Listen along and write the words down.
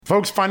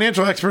Folks,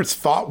 financial experts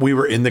thought we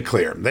were in the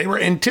clear. They were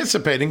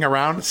anticipating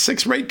around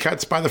 6 rate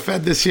cuts by the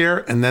Fed this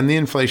year, and then the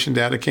inflation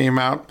data came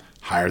out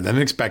higher than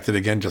expected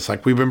again, just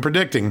like we've been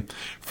predicting.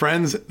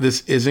 Friends,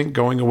 this isn't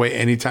going away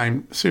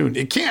anytime soon.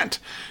 It can't.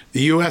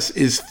 The U.S.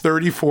 is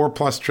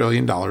 $34+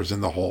 trillion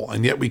in the hole,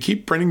 and yet we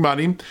keep printing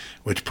money,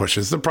 which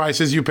pushes the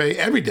prices you pay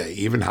every day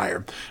even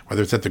higher,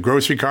 whether it's at the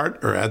grocery cart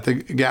or at the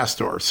gas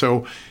store.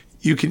 So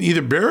you can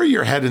either bury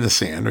your head in the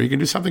sand or you can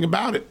do something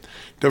about it.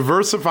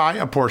 Diversify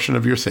a portion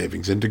of your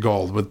savings into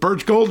gold with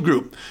Birch Gold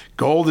Group.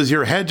 Gold is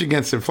your hedge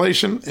against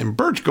inflation, and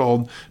Birch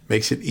Gold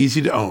makes it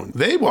easy to own.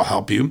 They will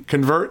help you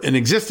convert an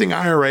existing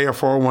IRA or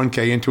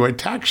 401k into a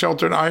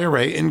tax-sheltered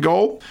IRA in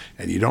gold,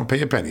 and you don't pay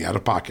a penny out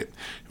of pocket.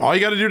 All you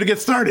got to do to get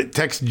started,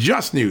 text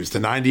Just News to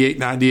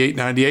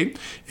 989898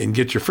 and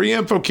get your free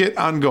info kit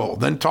on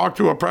gold. Then talk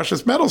to a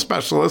precious metal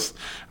specialist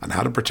on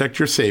how to protect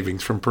your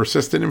savings from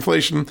persistent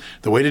inflation.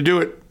 The way to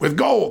do it with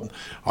gold.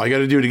 All you got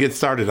to do to get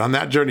started on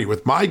that journey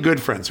with my good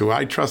friends who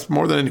I trust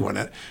more than anyone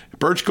at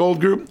Birch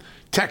Gold Group,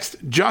 text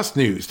Just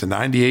News to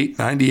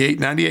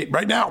 989898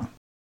 right now.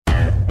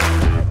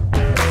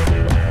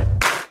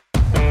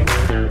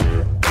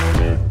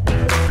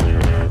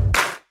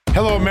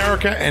 Hello,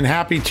 America, and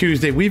happy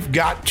Tuesday. We've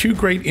got 2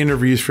 great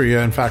interviews for you.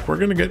 In fact, we're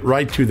going to get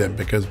right to them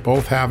because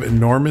both have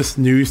enormous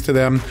news to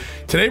them.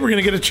 Today, we're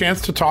going to get a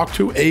chance to talk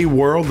to a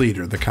world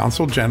leader, the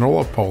Consul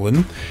General of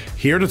Poland,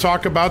 here to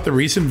talk about the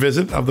recent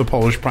visit of the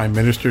Polish Prime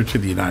Minister to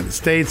the United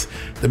States,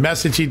 the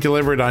message he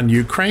delivered on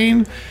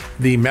Ukraine,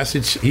 the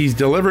message he's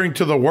delivering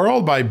to the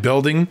world by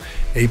building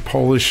a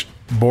Polish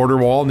border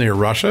wall near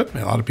Russia.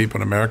 A lot of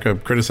people in America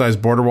criticize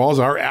border walls.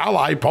 Our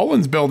ally,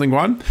 Poland's building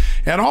one.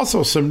 And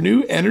also some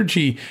new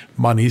energy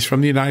monies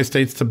from the United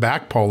States to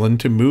back Poland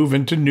to move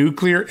into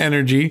nuclear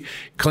energy,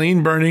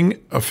 clean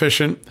burning,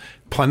 efficient,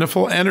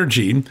 plentiful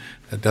energy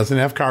that doesn't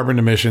have carbon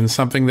emissions,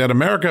 something that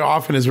America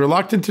often is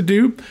reluctant to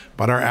do,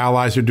 but our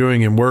allies are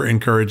doing and we're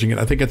encouraging it.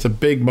 I think it's a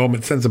big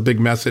moment, sends a big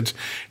message.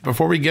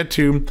 Before we get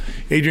to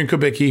Adrian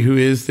Kubicki, who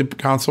is the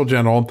Consul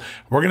General,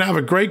 we're going to have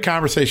a great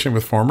conversation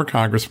with former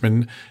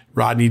Congressman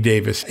Rodney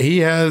Davis. He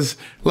has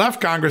left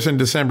Congress in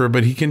December,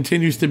 but he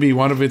continues to be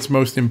one of its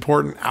most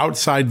important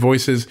outside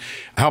voices,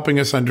 helping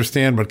us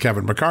understand what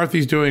Kevin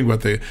McCarthy's doing,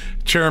 what the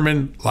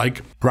chairman,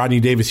 like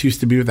Rodney Davis used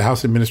to be with the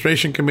House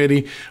Administration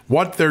Committee,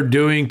 what they're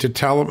doing to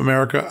tell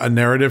America a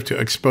narrative to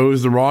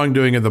expose the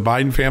wrongdoing of the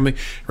Biden family.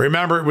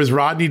 Remember, it was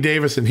Rodney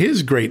Davis and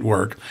his great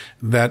work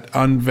that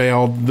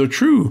unveiled the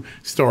true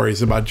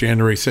stories about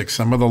January 6th,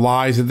 some of the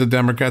lies that the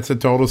Democrats had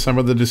told us, some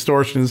of the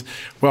distortions.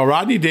 Well,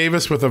 Rodney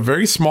Davis, with a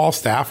very small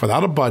staff,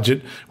 without a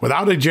budget,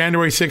 without a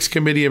January 6th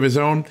committee of his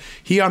own,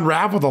 he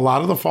unraveled a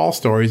lot of the false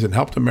stories and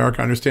helped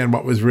America understand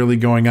what was really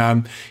going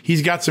on.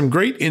 He's got some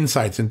great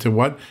insights into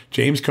what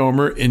James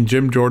Comer and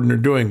Jim Jordan are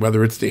doing,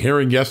 whether it's the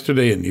hearing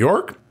yesterday in New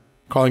York,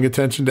 calling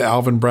attention to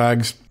Alvin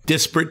Bragg's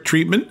disparate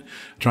treatment,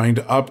 trying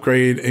to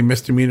upgrade a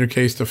misdemeanor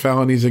case to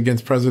felonies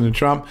against President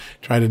Trump,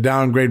 trying to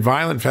downgrade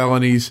violent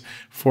felonies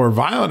for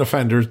violent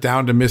offenders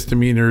down to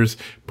misdemeanors,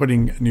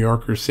 putting New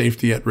Yorkers'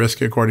 safety at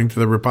risk, according to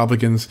the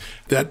Republicans.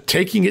 That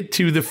taking it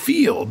to the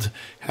field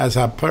has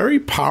a very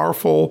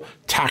powerful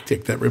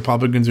tactic that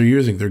Republicans are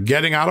using. They're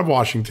getting out of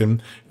Washington.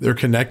 They're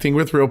connecting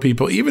with real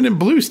people, even in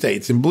blue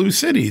states, in blue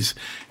cities,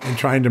 and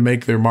trying to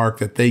make their mark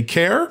that they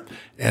care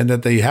and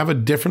that they have a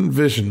different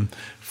vision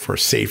for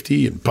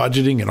safety and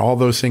budgeting and all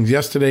those things.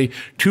 Yesterday,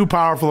 2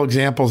 powerful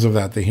examples of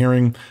that. The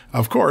hearing,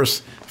 of course,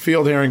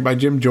 field hearing by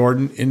Jim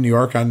Jordan in New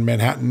York on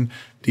Manhattan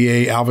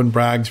DA Alvin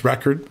Bragg's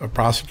record of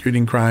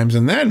prosecuting crimes.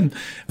 And then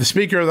the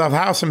Speaker of the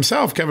House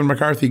himself, Kevin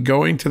McCarthy,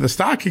 going to the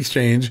stock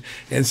exchange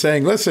and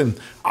saying, listen,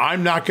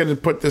 I'm not going to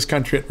put this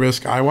country at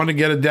risk. I want to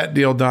get a debt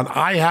deal done.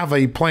 I have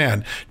a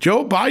plan.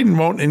 Joe Biden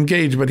won't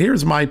engage, but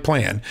here's my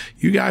plan.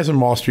 You guys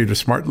on Wall Street are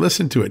smart.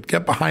 Listen to it.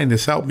 Get behind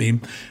this. Help me.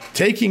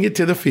 Taking it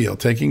to the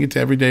field, taking it to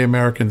everyday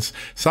Americans,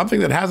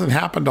 something that hasn't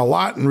happened a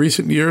lot in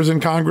recent years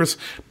in Congress,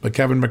 but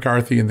Kevin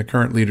McCarthy and the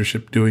current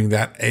leadership doing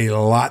that a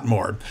lot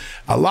more.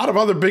 A lot of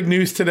other big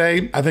news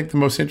today. I think the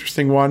most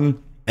interesting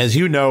one, as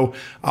you know,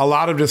 a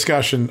lot of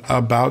discussion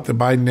about the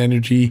Biden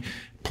energy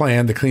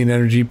plan, the clean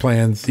energy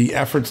plans, the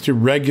efforts to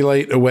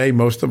regulate away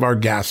most of our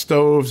gas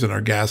stoves and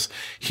our gas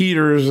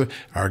heaters,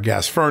 our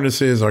gas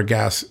furnaces, our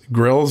gas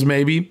grills,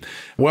 maybe.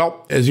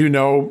 Well, as you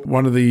know,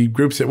 one of the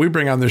groups that we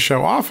bring on this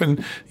show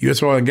often,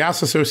 U.S. Oil and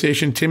Gas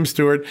Association, Tim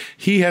Stewart,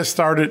 he has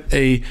started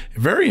a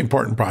very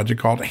important project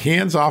called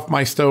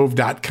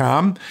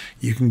handsoffmystove.com.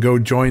 You can go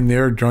join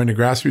there, join the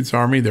grassroots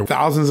army. There are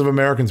thousands of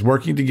Americans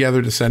working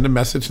together to send a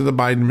message to the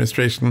Biden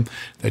administration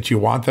that you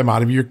want them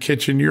out of your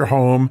kitchen, your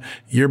home,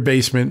 your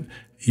basement,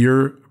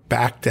 your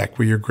back deck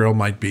where your grill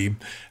might be.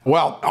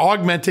 Well,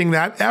 augmenting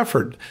that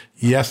effort,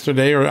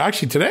 yesterday, or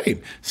actually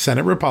today,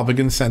 Senate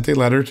Republicans sent a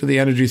letter to the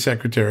Energy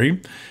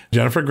Secretary,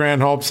 Jennifer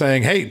Granholm,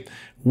 saying, hey,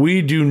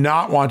 we do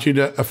not want you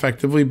to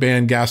effectively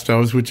ban gas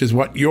stoves, which is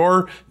what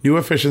your new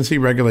efficiency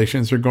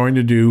regulations are going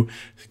to do.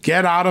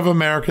 Get out of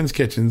Americans'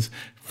 kitchens.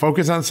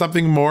 Focus on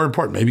something more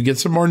important. Maybe get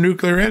some more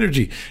nuclear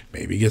energy.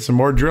 Maybe get some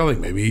more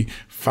drilling. Maybe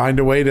find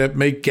a way to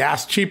make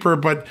gas cheaper,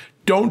 but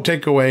don't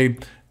take away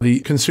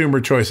the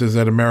consumer choices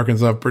that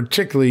Americans love,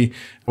 particularly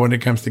when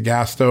it comes to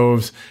gas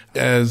stoves.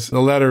 As the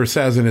letter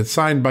says, and it's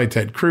signed by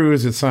Ted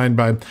Cruz, it's signed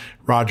by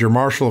Roger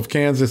Marshall of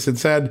Kansas. It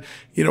said,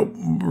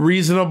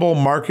 reasonable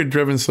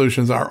market-driven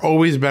solutions are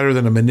always better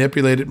than a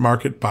manipulated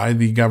market by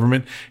the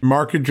government.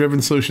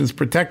 Market-driven solutions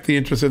protect the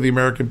interests of the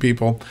American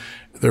people.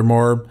 They're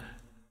more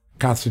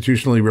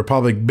constitutionally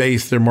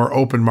republic-based. They're more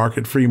open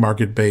market, free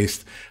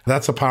market-based.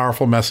 That's a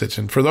powerful message.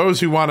 And for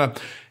those who want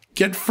to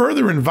get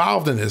further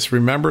involved in this,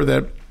 remember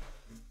that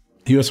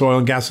U.S. Oil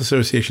and Gas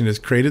Association has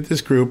created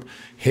this group,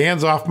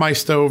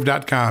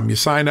 handsoffmystove.com. You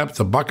sign up, it's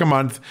 $1 a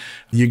month.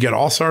 You get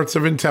all sorts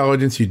of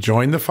intelligence. You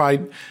join the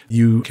fight.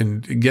 You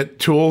can get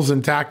tools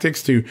and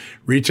tactics to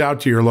reach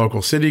out to your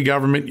local city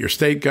government, your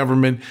state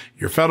government,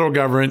 your federal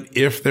government,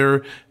 if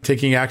they're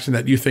taking action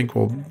that you think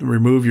will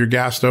remove your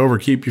gas stove or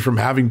keep you from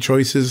having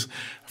choices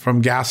from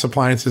gas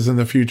appliances in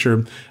the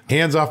future.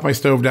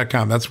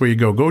 Handsoffmystove.com. That's where you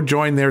go. Go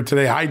join there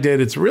today. I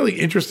did. It's really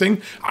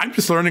interesting. I'm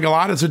just learning a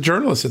lot as a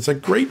journalist. It's a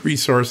great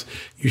resource.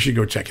 You should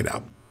go check it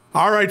out.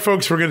 All right,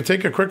 folks, we're going to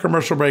take a quick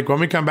commercial break.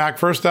 When we come back,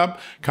 first up,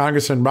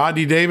 Congressman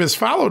Rodney Davis,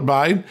 followed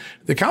by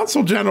the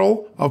Consul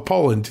General of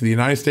Poland to the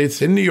United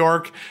States in New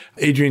York,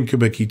 Adrian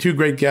Kubicki. Two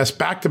great guests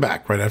back to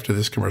back right after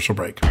this commercial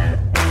break.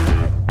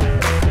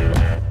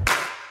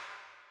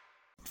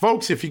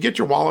 Folks, if you get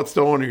your wallet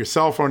stolen or your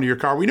cell phone or your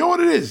car, we know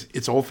what it is.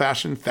 It's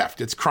old-fashioned theft.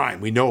 It's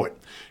crime. We know it.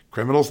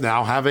 Criminals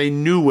now have a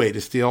new way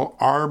to steal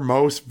our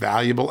most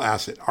valuable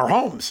asset, our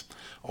homes.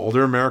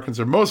 Older Americans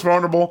are most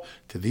vulnerable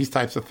to these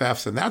types of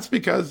thefts, and that's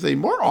because they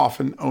more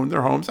often own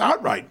their homes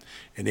outright.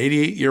 An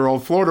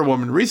 88-year-old Florida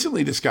woman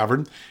recently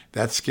discovered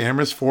that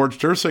scammers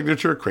forged her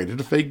signature, created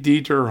a fake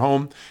deed to her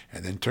home,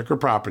 and then took her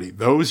property.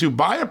 Those who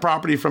buy a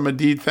property from a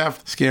deed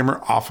theft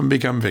scammer often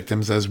become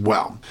victims as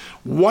well.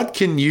 What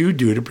can you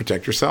do to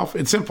protect yourself?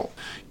 It's simple.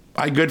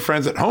 My good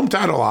friends at Home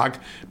Title Lock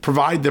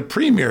provide the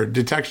premier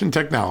detection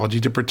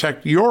technology to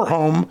protect your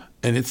home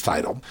and its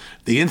title.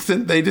 The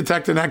instant they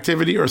detect an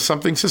activity or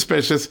something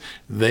suspicious,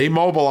 they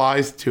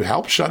mobilize to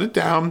help shut it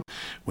down.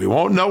 We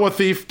won't know a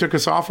thief took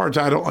us off our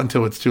title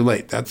until it's too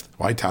late. That's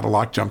why Title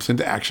Lock jumps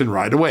into action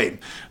right away.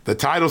 The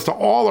titles to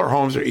all our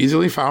homes are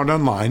easily found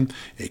online.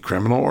 A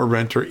criminal or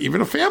renter, even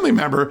a family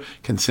member,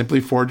 can simply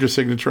forge your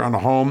signature on a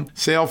home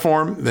sale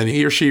form. Then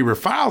he or she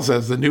refiles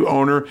as the new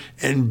owner,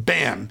 and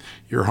bam,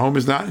 your home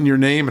is not in your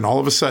name, and all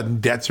of a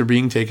sudden, debts are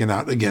being taken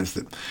out against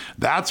it.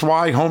 That's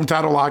why Home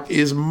Title Lock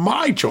is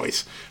my choice.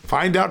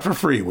 Find out for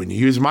free when you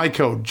use my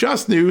code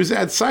JUSTNEWS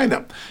at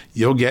signup.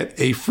 You'll get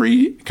a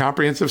free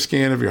comprehensive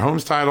scan of your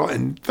home's title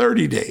and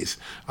 30 days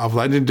of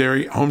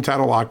legendary Home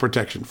Title Lock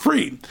protection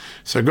free.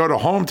 So go to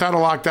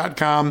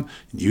HomeTitleLock.com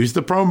and use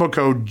the promo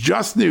code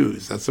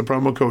JUSTNEWS. That's the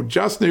promo code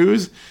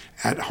JUSTNEWS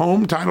at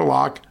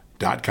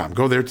HomeTitleLock.com.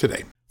 Go there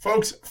today.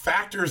 Folks,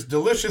 Factor's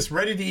delicious,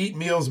 ready-to-eat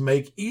meals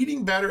make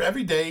eating better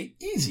every day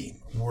easy.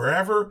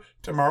 Wherever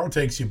tomorrow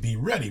takes you, be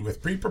ready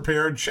with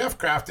pre-prepared,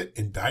 chef-crafted,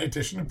 and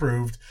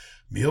dietitian-approved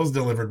meals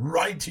delivered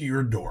right to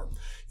your door.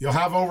 You'll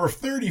have over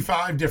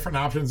 35 different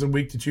options a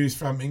week to choose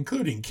from,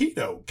 including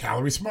keto,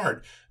 calorie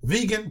smart,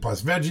 vegan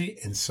plus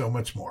veggie, and so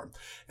much more.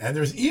 And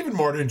there's even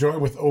more to enjoy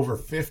with over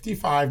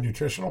 55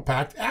 nutritional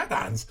packed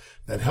add-ons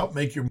that help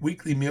make your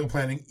weekly meal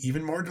planning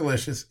even more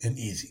delicious and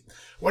easy.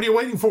 What are you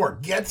waiting for?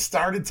 Get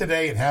started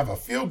today and have a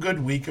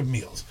feel-good week of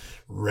meals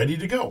ready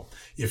to go.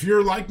 If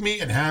you're like me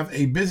and have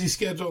a busy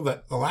schedule,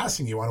 that the last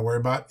thing you want to worry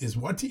about is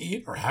what to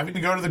eat or having to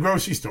go to the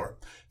grocery store.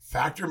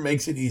 Factor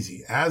makes it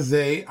easy, as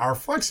they are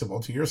flexible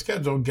to your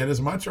schedule. Get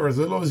as much or as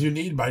little as you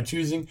need by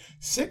choosing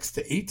 6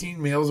 to 18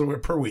 meals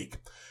per week.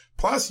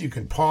 Plus, you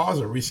can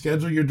pause or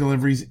reschedule your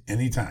deliveries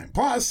anytime.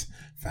 Plus,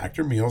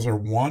 Factor meals are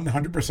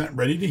 100%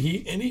 ready to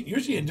heat and eat,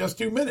 usually in just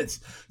 2 minutes.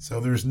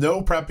 So there's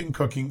no prepping,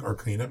 cooking, or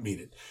cleanup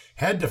needed.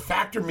 Head to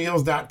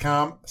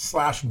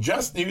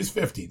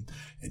factormeals.com/justnews50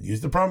 and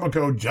use the promo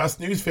code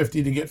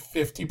JustNews50 to get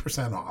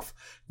 50% off.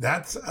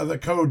 That's the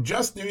code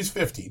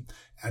JustNews50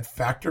 at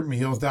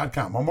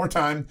factormeals.com. One more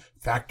time,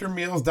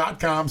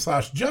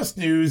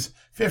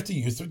 factormeals.com/justnews50.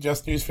 Use the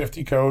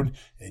JustNews50 code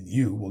and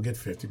you will get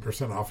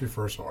 50% off your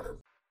first order.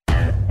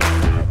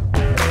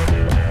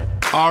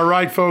 All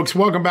right, folks,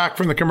 welcome back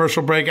from the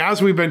commercial break.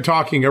 As we've been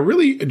talking, a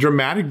really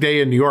dramatic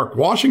day in New York.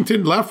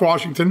 Washington left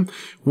Washington,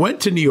 went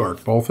to New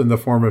York, both in the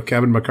form of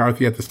Kevin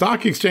McCarthy at the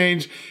Stock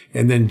Exchange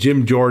and then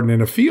Jim Jordan in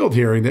a field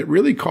hearing that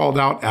really called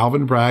out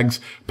Alvin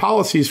Bragg's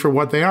policies for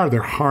what they are.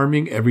 They're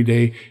harming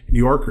everyday New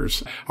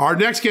Yorkers. Our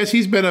next guest,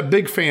 he's been a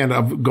big fan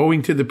of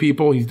going to the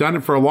people. He's done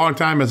it for a long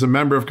time as a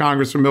member of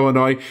Congress from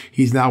Illinois.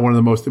 He's now one of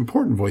the most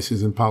important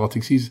voices in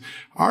politics. He's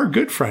our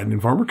good friend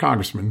and former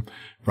Congressman,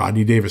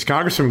 Rodney Davis.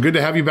 Congressman, good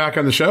to have you back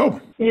on the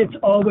show. It's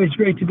always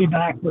great to be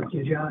back with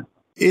you, John.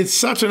 It's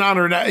such an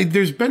honor. And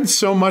there's been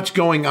so much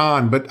going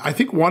on, but I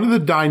think one of the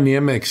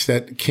dynamics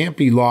that can't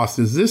be lost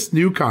is this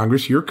new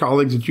Congress, your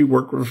colleagues that you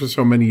worked with for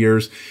so many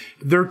years,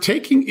 they're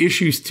taking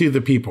issues to the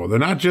people. They're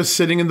not just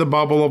sitting in the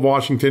bubble of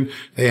Washington.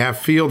 They have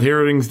field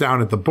hearings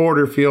down at the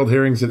border, field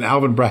hearings in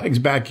Alvin Bragg's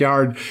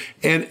backyard.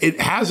 And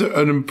it has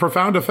a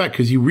profound effect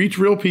because you reach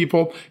real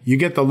people, you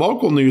get the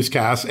local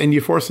newscasts, and you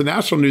force the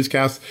national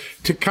newscasts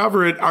to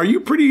cover it. Are you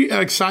pretty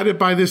excited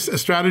by this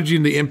strategy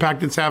and the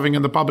impact it's having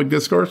on the public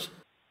discourse?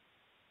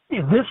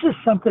 This is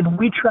something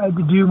we tried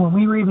to do when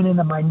we were even in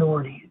the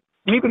minority.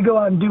 We would go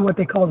out and do what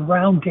they called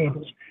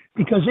roundtables,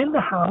 because in the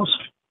House,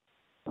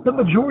 the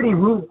majority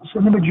rules,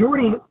 and the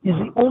majority is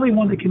the only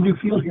one that can do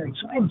field hearings.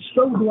 So I'm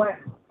so glad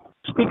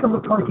Speaker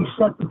McCarthy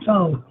set the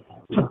tone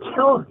to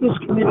tell his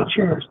committee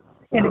chairs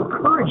and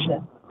encourage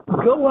them,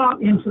 go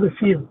out into the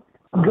field,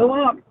 go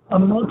out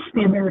amongst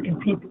the American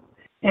people,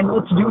 and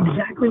let's do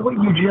exactly what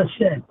you just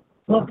said.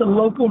 Let the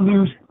local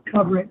news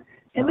cover it.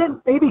 And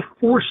then maybe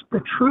force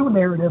the true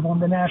narrative on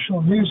the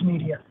national news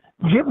media.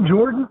 Jim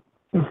Jordan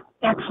is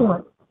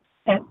excellent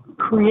at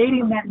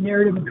creating that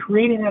narrative and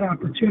creating that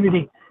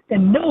opportunity.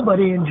 And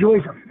nobody enjoys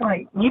a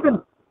fight,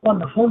 even on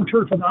the home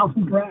turf of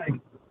Alvin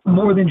Bragg,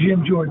 more than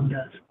Jim Jordan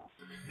does.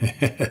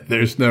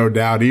 There's no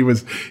doubt. He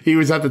was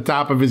at the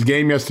top of his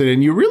game yesterday.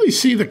 And you really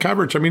see the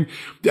coverage. I mean,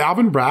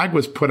 Alvin Bragg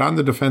was put on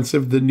the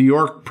defensive, the New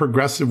York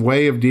progressive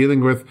way of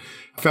dealing with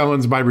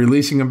felons by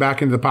releasing them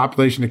back into the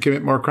population to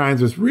commit more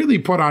crimes was really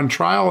put on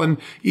trial. And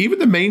even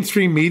the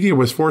mainstream media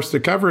was forced to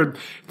cover it.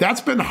 That's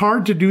been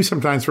hard to do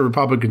sometimes for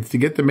Republicans, to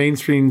get the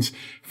mainstream's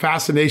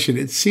fascination.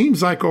 It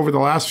seems like over the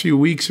last few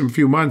weeks and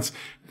few months,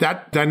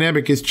 that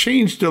dynamic has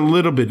changed a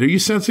little bit. Are you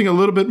sensing a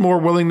little bit more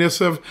willingness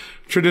of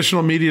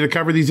traditional media to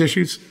cover these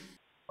issues?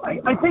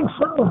 I think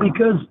so,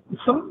 because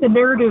some of the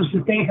narratives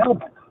that they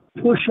helped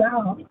push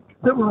out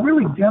that were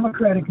really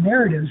Democratic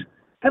narratives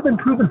have been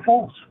proven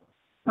false.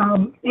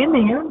 In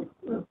the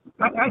end,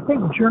 I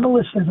think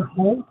journalists as a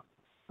whole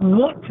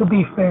want to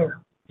be fair.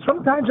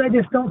 Sometimes I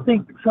just don't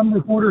think some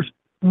reporters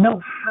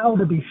know how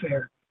to be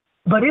fair.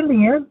 But in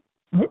the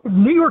end,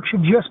 New York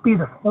should just be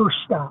the first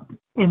stop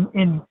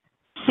in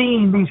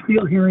seeing these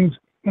field hearings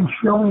and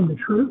showing the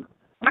truth.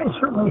 I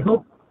certainly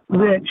hope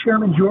that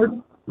Chairman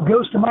Jordan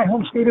goes to my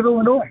home state of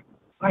Illinois.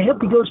 I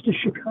hope he goes to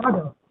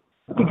Chicago,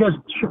 because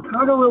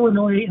Chicago,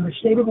 Illinois, and the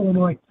state of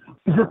Illinois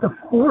is at the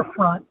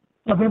forefront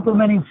of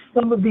implementing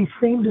some of these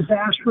same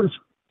disastrous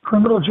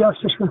criminal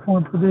justice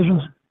reform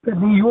provisions that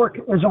New York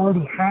has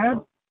already had,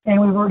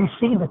 and we've already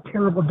seen the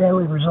terrible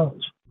daily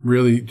results.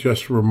 Really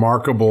just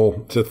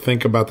remarkable to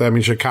think about that. I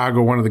mean,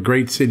 Chicago, one of the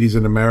great cities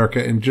in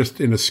America, and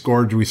just in a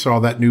scourge, we saw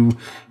that new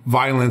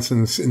violence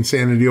and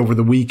insanity over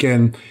the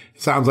weekend.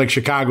 It sounds like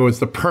Chicago is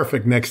the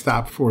perfect next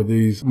stop for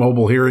these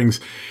mobile hearings.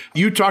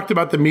 You talked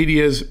about the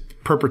media's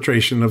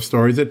perpetration of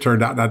stories that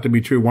turned out not to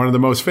be true. One of the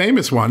most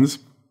famous ones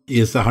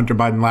is the Hunter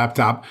Biden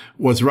laptop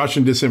was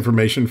Russian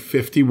disinformation.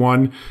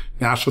 51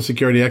 national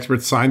security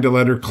experts signed a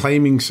letter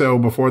claiming so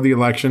before the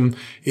election.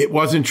 It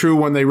wasn't true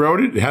when they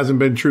wrote it. It hasn't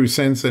been true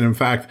since. And in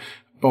fact,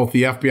 both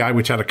the FBI,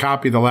 which had a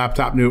copy of the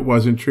laptop, knew it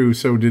wasn't true.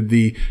 So did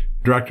the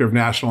Director of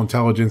National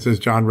Intelligence, as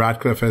John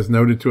Ratcliffe has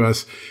noted to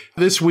us.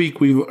 This week,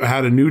 we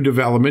had a new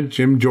development.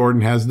 Jim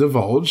Jordan has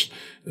divulged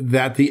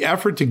that the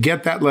effort to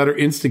get that letter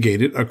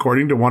instigated,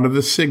 according to one of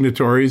the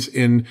signatories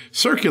in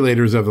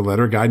circulators of the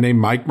letter, a guy named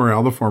Mike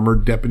Morrell, the former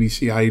deputy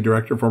CIA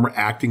director, former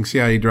acting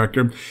CIA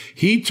director,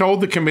 he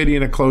told the committee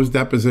in a closed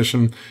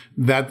deposition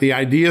that the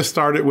idea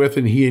started with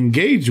and he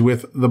engaged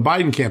with the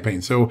Biden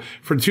campaign. So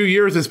for 2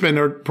 years, it's been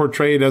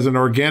portrayed as an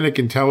organic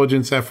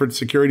intelligence effort.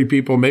 Security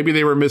people, maybe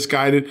they were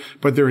misguided,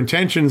 but their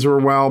intentions were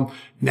well.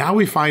 Now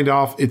we find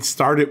out it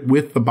started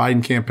with the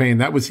Biden campaign.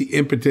 That was the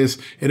impetus,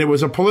 and it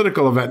was a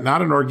political event,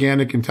 not an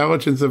organic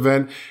intelligence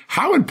event.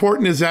 How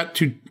important is that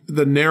to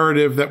the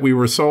narrative that we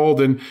were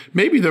sold, and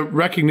maybe the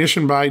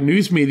recognition by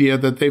news media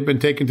that they've been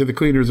taken to the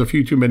cleaners a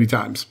few too many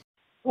times?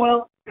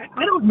 Well,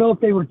 I don't know if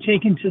they were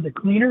taken to the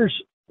cleaners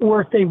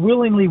or if they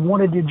willingly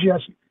wanted to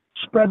just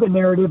spread the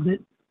narrative that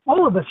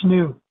all of us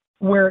knew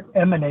where it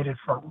emanated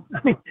from. I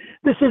mean,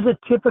 this is a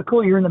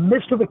typical, you're in the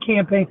midst of a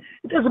campaign.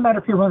 It doesn't matter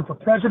if you're running for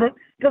president.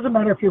 It doesn't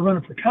matter if you're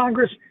running for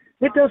Congress.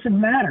 It doesn't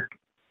matter.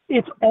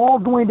 It's all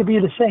going to be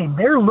the same.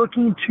 They're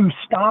looking to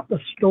stop a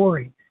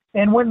story.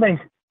 And when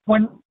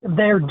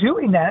they're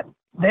doing that,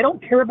 they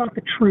don't care about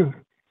the truth.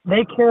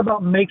 They care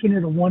about making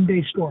it a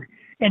one-day story.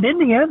 And in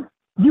the end,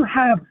 you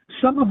have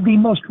some of the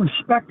most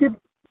respected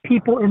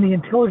people in the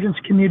intelligence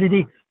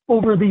community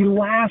over the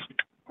last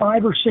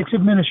 5 or 6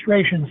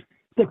 administrations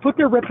that put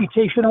their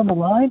reputation on the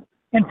line.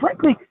 And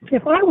frankly,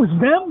 if I was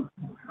them,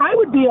 I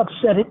would be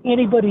upset at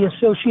anybody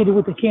associated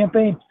with the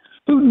campaign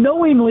who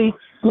knowingly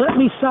let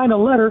me sign a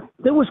letter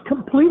that was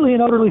completely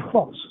and utterly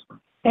false.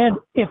 And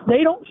if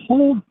they don't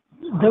hold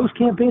those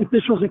campaign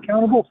officials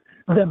accountable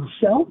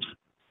themselves,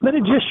 then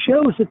it just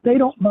shows that they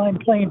don't mind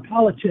playing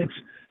politics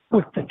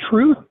with the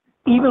truth,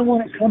 even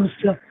when it comes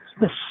to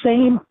the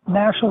same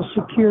national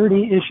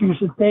security issues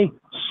that they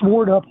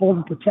swore to uphold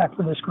and protect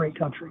for this great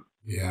country.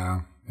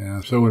 Yeah. Yeah,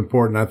 so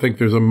important. I think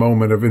there's a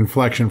moment of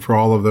inflection for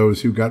all of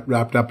those who got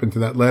wrapped up into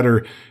that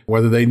letter.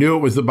 Whether they knew it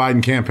was the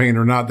Biden campaign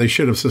or not, they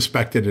should have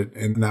suspected it.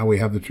 And now we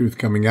have the truth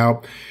coming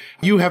out.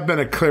 You have been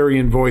a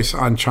clarion voice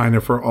on China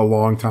for a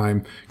long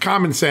time.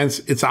 Common sense.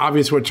 It's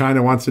obvious what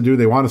China wants to do.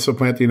 They want to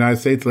supplant the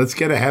United States. Let's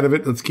get ahead of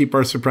it. Let's keep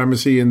our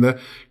supremacy in the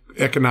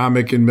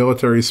economic and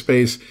military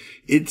space.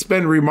 It's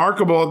been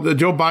remarkable that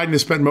Joe Biden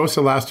has spent most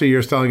of the last 2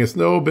 years telling us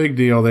no big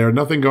deal there,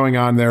 nothing going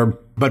on there.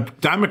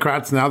 But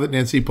Democrats, now that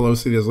Nancy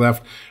Pelosi has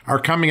left, are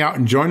coming out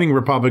and joining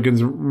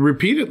Republicans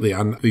repeatedly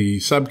on the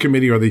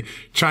subcommittee or the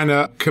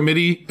China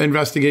committee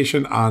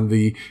investigation, on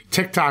the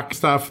TikTok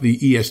stuff, the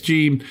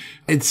ESG.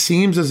 It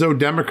seems as though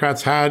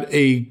Democrats had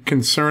a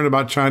concern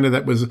about China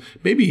that was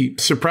maybe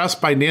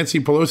suppressed by Nancy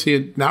Pelosi,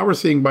 and now we're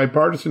seeing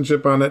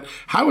bipartisanship on it.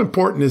 How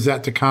important is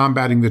that to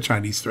combating the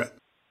Chinese threat?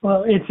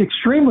 Well, it's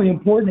extremely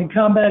important in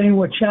combating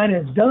what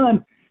China has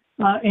done.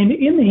 And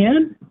in the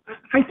end,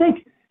 I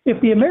think if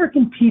the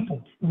American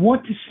people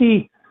want to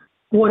see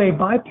what a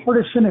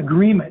bipartisan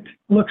agreement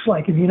looks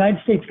like in the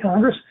United States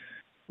Congress,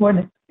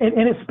 and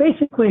it's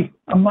basically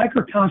a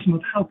microcosm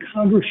of how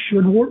Congress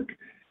should work.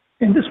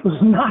 And this was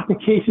not the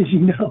case, as you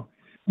know,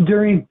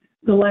 during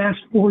the last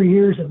 4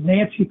 years of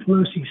Nancy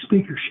Pelosi's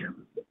speakership.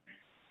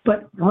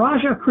 But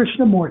Raja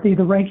Krishnamurthy,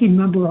 the ranking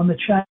member on the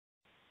China,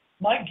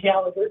 Mike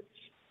Gallagher,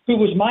 who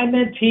was my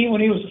mentee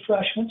when he was a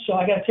freshman, so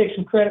I got to take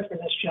some credit for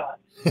this, John.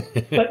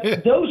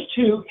 But those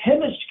two,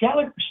 him as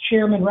Gallagher's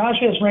chairman,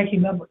 Raja as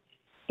ranking member,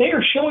 they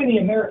are showing the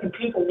American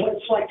people what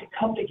it's like to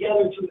come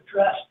together to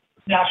address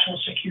national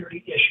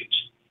security issues.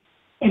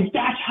 And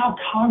that's how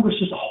Congress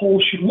as a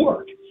whole should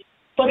work.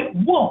 But it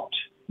won't,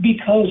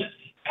 because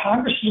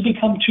Congress has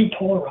become too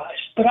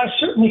polarized. But I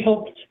certainly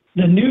hope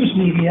the news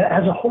media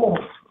as a whole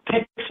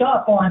picks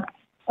up on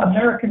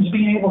Americans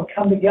being able to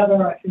come together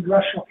on a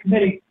congressional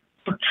committee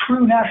for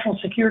true national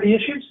security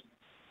issues.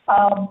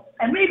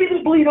 And maybe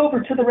they bleed over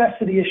to the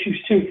rest of the issues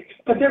too.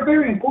 But they're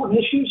very important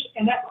issues,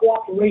 and that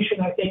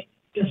cooperation, I think,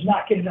 does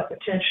not get enough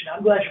attention.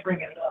 I'm glad you're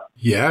bringing it up.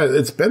 Yeah,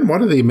 it's been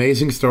one of the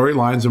amazing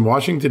storylines in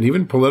Washington,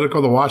 even Politico,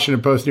 the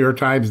Washington Post, New York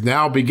Times,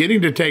 now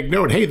beginning to take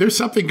note. Hey, there's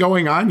something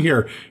going on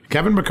here.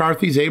 Kevin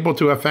McCarthy's able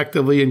to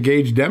effectively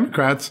engage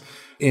Democrats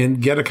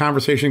and get a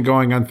conversation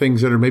going on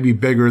things that are maybe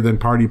bigger than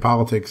party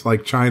politics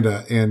like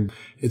China. And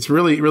it's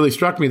really, really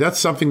struck me. That's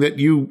something that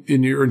you,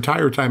 in your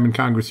entire time in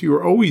Congress, you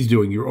were always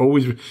doing. You were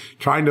always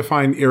trying to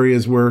find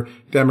areas where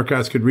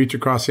Democrats could reach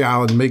across the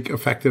aisle and make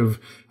effective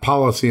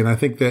policy. And I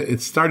think that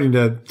it's starting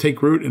to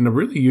take root in a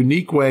really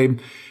unique way.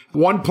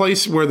 One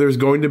place where there's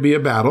going to be a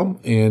battle,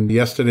 and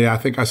yesterday I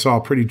think I saw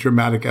a pretty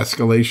dramatic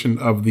escalation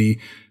of the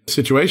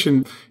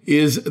situation,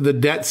 is the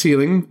debt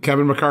ceiling.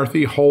 Kevin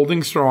McCarthy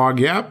holding strong.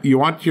 Yep, you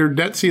want your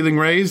debt ceiling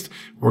raised?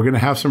 We're going to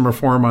have some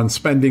reform on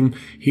spending.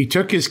 He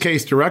took his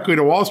case directly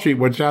to Wall Street,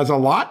 which has a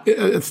lot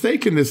at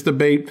stake in this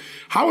debate.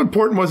 How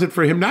important was it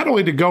for him not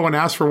only to go and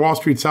ask for Wall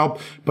Street's help,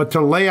 but to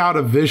lay out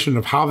a vision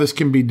of how this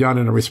can be done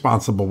in a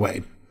responsible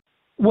way?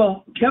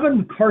 Well, Kevin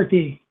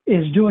McCarthy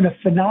is doing a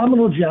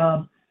phenomenal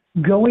job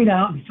going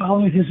out and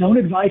following his own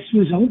advice to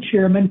his own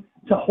chairman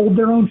to hold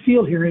their own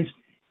field hearings.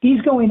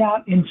 He's going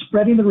out and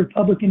spreading the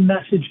Republican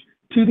message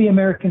to the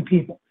American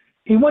people.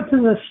 He went to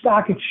the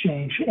stock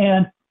exchange,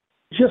 and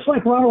just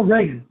like Ronald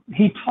Reagan,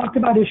 he talked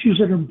about issues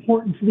that are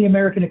important to the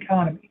American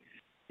economy.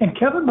 And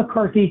Kevin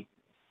McCarthy,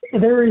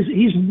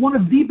 he's one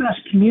of the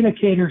best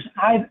communicators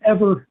I've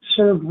ever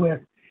served with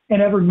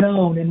and ever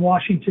known in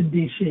Washington,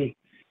 D.C.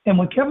 And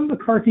when Kevin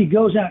McCarthy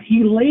goes out,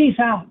 he lays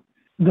out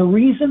the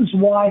reasons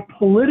why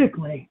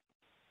politically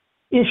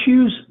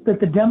issues that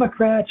the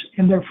Democrats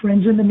and their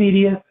friends in the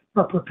media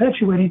are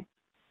perpetuating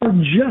are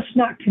just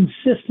not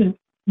consistent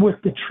with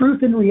the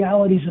truth and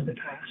realities of the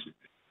past.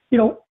 You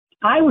know,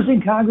 I was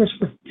in Congress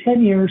for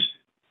 10 years,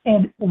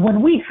 and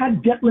when we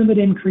had debt limit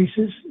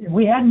increases, and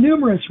we had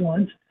numerous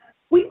ones,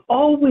 we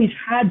always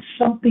had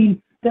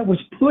something that was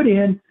put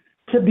in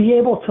to be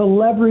able to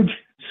leverage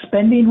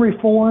spending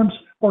reforms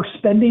or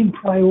spending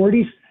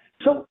priorities.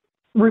 So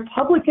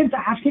Republicans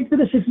asking for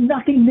this is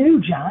nothing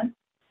new, John.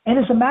 And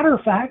as a matter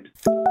of fact,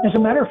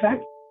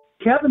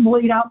 Kevin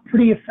laid out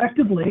pretty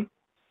effectively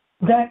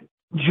that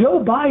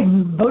Joe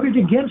Biden voted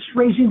against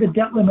raising the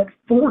debt limit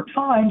 4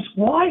 times.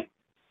 Why?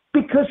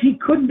 Because he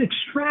couldn't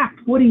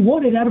extract what he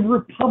wanted out of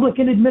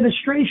Republican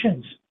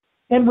administrations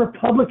and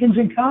Republicans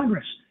in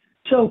Congress.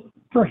 So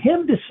for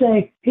him to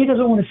say he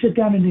doesn't want to sit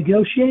down and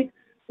negotiate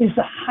is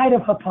the height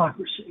of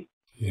hypocrisy.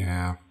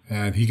 Yeah.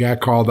 And he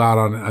got called out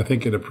on it, I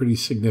think, in a pretty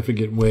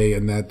significant way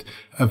in that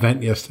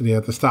event yesterday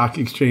at the stock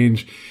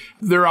exchange.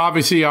 There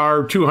obviously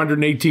are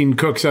 218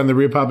 cooks on the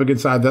Republican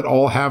side that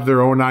all have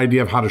their own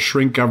idea of how to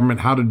shrink government,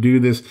 how to do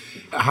this.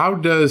 How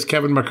does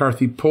Kevin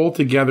McCarthy pull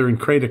together and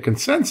create a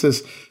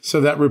consensus so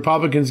that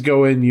Republicans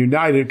go in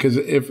united? Because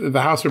if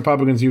the House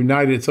Republicans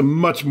united, it's a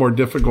much more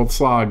difficult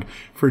slog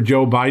for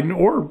Joe Biden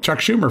or Chuck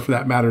Schumer, for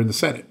that matter, in the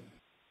Senate.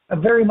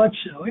 Very much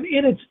so. And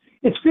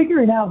it's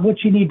figuring out what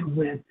you need to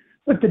win.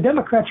 Look, the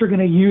Democrats are going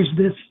to use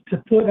this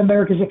to put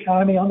America's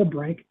economy on the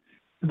brink.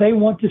 They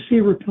want to see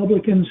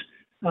Republicans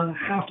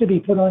have to be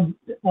put on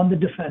the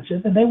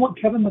defensive, and they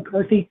want Kevin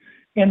McCarthy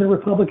and the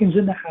Republicans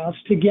in the House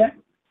to get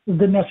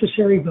the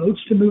necessary votes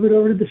to move it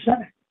over to the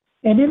Senate.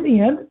 And in the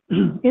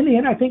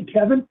end, I think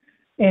Kevin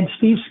and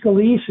Steve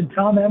Scalise and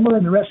Tom Emmer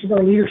and the rest of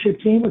our leadership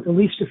team with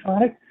Elise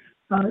Stefanik,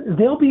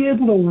 they'll be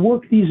able to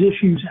work these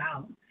issues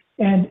out.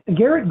 And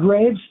Garrett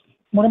Graves,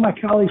 one of my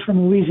colleagues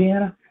from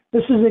Louisiana,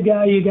 this is a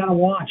guy you got to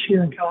watch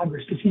here in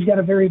Congress because he's got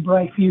a very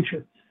bright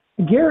future.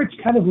 And Garrett's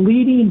kind of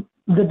leading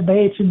the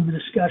debates and the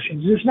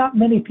discussions. There's not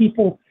many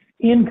people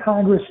in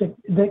Congress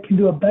that can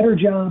do a better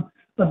job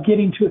of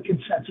getting to a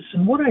consensus.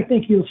 And what I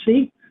think you'll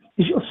see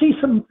is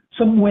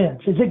some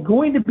wins. Is it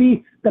going to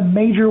be the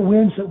major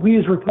wins that we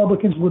as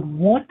Republicans would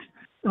want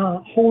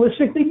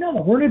holistically?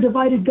 No, we're in a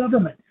divided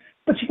government.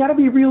 But you got to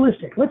be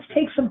realistic. Let's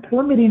take some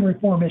permitting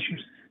reform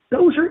issues.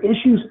 Those are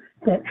issues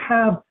that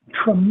have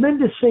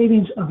tremendous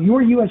savings of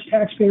your U.S.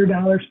 taxpayer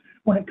dollars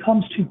when it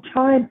comes to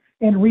time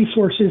and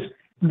resources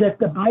that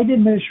the Biden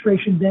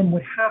administration then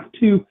would have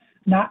to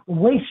not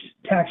waste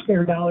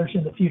taxpayer dollars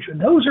in the future.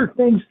 Those are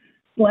things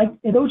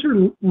those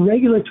are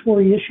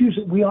regulatory issues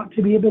that we ought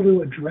to be able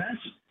to address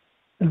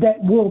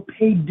that will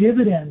pay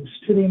dividends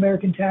to the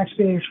American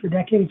taxpayers for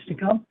decades to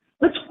come.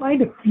 Let's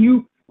find a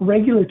few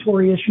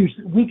regulatory issues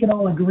that we can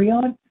all agree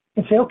on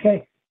and say,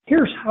 okay,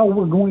 here's how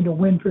we're going to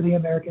win for the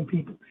American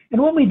people.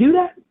 And when we do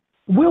that,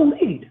 we'll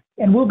lead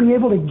and we'll be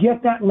able to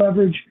get that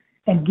leverage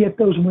and get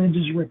those wins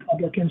as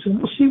Republicans. And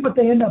we'll see what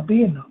they end up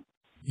being, though.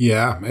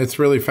 Yeah, it's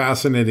really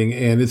fascinating.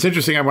 And it's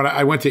interesting.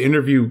 I went to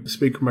interview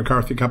Speaker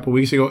McCarthy a couple of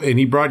weeks ago, and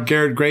he brought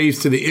Garrett Graves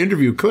to the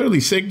interview, clearly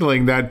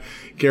signaling that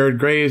Garrett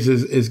Graves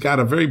is got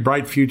a very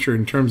bright future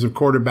in terms of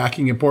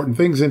quarterbacking important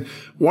things. And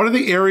one of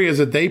the areas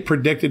that they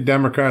predicted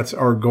Democrats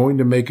are going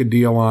to make a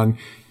deal on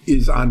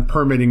is on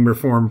permitting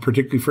reform,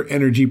 particularly for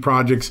energy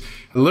projects.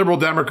 Liberal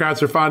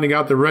Democrats are finding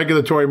out the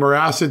regulatory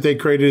morass that they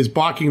created is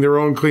blocking their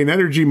own clean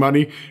energy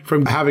money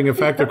from having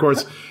effect. Of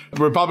course,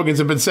 Republicans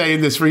have been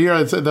saying this for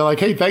years. They're like,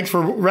 hey, thanks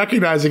for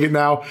recognizing it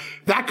now.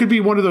 That could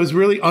be one of those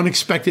really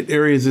unexpected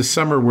areas this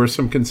summer where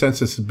some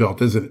consensus is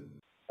built, isn't it?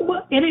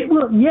 Well, and it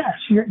will, yes.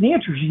 The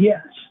answer is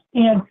yes.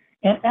 And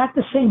at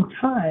the same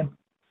time,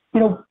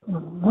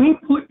 we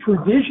put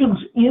provisions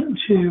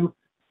into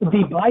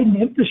the Biden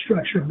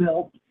infrastructure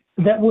bill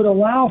that would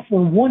allow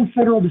for one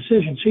federal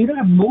decision. So you don't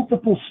have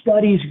multiple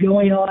studies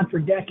going on for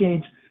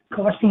decades,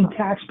 costing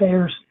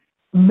taxpayers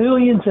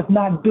millions, if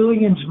not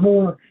billions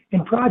more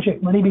in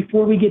project money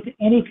before we get to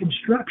any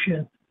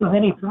construction of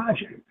any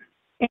project.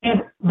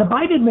 And the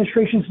Biden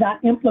administration is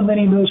not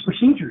implementing those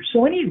procedures.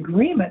 So any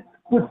agreement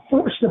would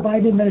force the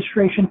Biden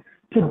administration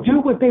to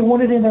do what they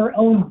wanted in their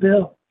own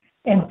bill.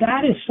 And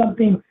that is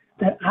something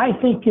that I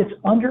think gets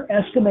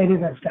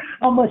underestimated as to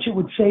how much it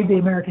would save the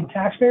American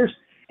taxpayers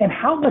and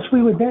how much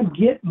we would then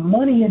get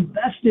money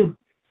invested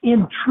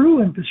in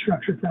true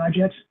infrastructure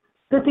projects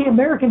that the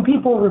American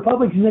people,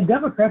 Republicans and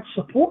Democrats,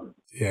 support.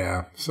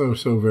 Yeah, so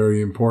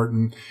very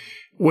important.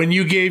 When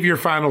you gave your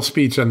final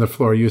speech on the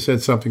floor, you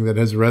said something that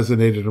has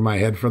resonated in my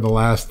head for the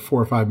last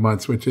 4 or 5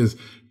 months, which is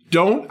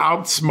don't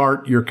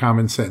outsmart your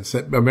common sense.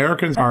 That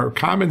Americans are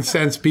common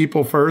sense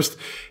people first.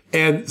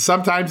 And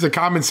sometimes the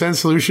common sense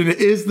solution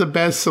is the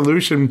best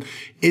solution.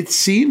 It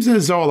seems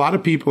as though a lot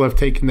of people have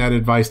taken that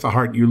advice to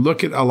heart. You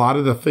look at a lot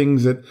of the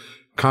things that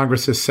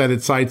Congress has set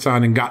its sights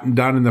on and gotten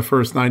done in the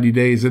first 90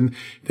 days, and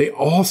they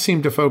all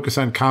seem to focus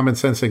on common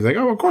sense things like,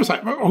 oh, of course,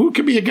 who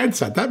can be against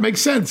that? That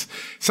makes sense.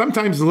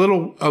 Sometimes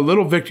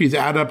little victories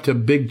add up to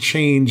big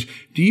change.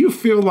 Do you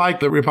feel like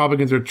the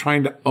Republicans are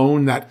trying to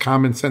own that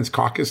common sense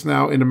caucus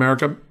now in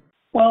America?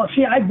 Well,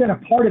 see, I've been a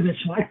part of it,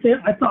 so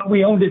I thought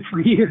we owned it for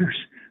years.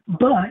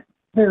 But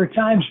there are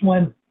times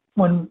when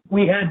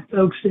we had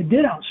folks that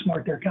did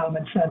outsmart their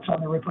common sense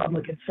on the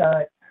Republican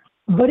side.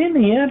 But in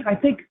the end, I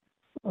think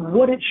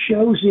what it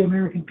shows the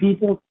American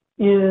people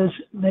is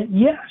that,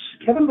 yes,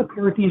 Kevin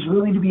McCarthy is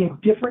willing to be a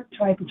different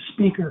type of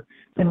speaker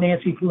than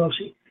Nancy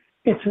Pelosi.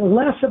 It's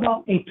less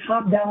about a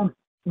top-down,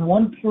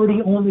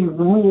 one-party-only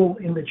rule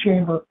in the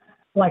chamber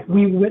like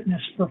we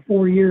witnessed for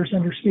 4 years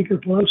under Speaker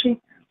Pelosi,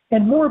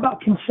 and more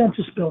about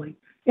consensus building.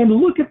 And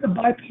look at the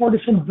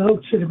bipartisan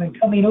votes that have been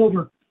coming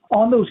over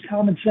on those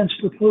common sense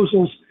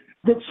proposals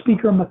that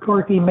Speaker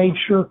McCarthy made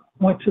sure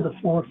went to the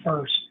floor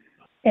first.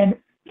 And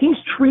he's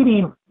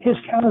treating his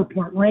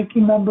counterpart,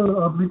 ranking member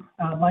or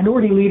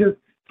minority leader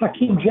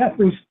Hakeem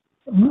Jeffries,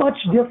 much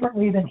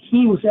differently than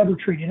he was ever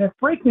treated. And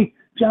frankly,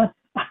 John,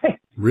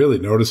 really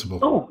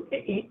noticeable.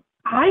 If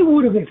I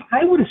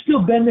would have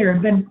still been there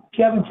and been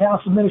Kevin's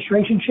House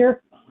Administration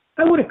Chair,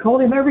 I would have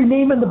called him every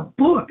name in the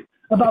book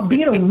about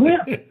being a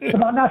whip,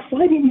 about not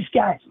fighting these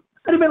guys.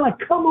 I'd have been like,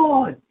 come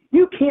on,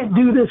 you can't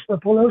do this for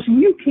Pelosi.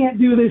 You can't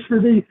do this for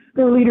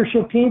their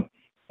leadership team.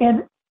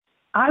 And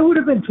I would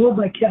have been told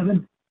by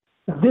Kevin,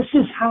 this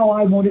is how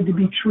I wanted to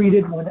be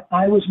treated when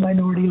I was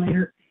minority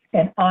leader,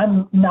 and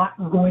I'm not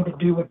going to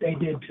do what they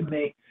did to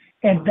me.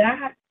 And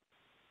that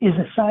is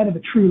a sign of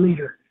a true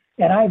leader.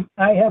 And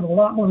I have a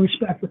lot more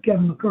respect for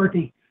Kevin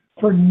McCarthy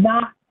for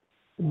not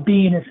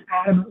being as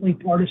adamantly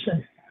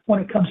partisan when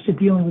it comes to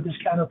dealing with his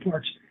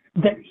counterparts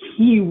that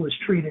he was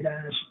treated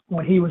as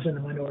when he was in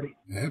the minority.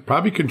 Yeah, it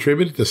probably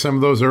contributed to some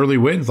of those early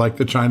wins, like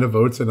the China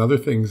votes and other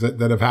things that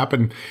have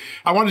happened.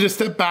 I want to just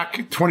step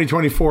back.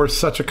 2024 is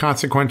such a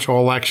consequential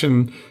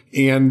election.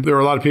 And there are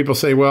a lot of people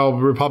say, well,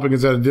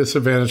 Republicans at a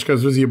disadvantage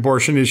because there's the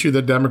abortion issue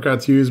that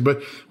Democrats use.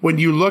 But when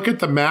you look at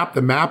the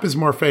map is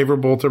more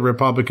favorable to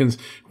Republicans.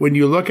 When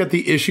you look at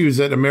the issues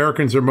that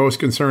Americans are most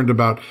concerned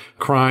about,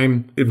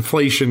 crime,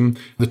 inflation,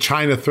 the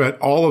China threat,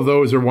 all of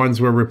those are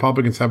ones where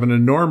Republicans have an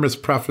enormous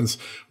preference.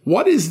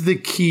 What is the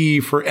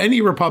key for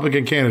any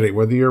Republican candidate,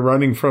 whether you're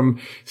running from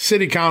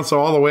city council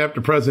all the way up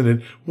to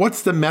president?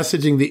 What's the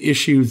messaging, the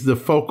issues, the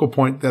focal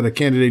point that a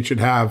candidate should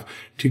have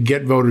to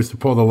get voters to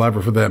pull the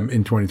lever for them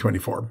in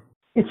 2024?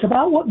 It's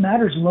about what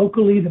matters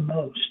locally the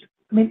most.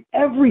 I mean,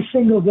 every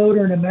single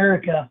voter in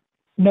America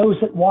knows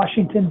that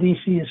Washington,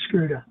 D.C. is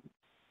screwed up.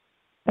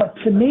 But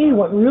to me,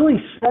 what really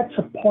sets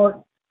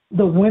apart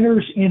the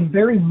winners in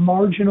very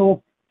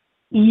marginal,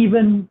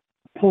 even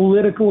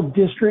political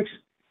districts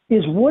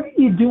is what are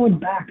you doing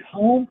back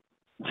home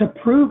to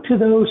prove to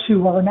those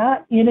who are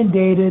not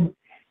inundated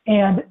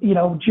and,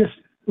 just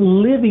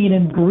living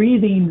and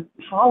breathing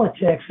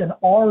politics and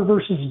R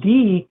versus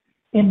D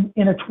in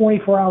a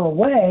 24-hour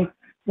way,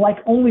 like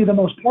only the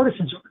most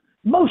partisans are.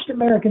 Most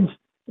Americans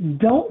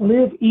don't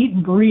live, eat,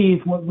 and breathe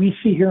what we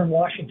see here in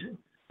Washington.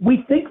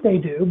 We think they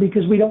do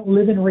because we don't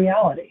live in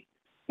reality.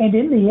 And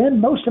in the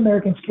end, most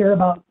Americans care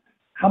about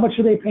how much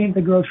are they paying at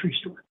the grocery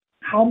store?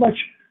 How long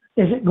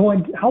is it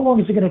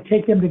going to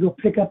take them to go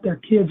pick up their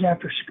kids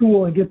after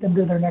school and get them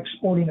to their next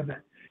sporting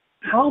event?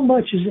 How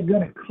much is it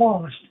going to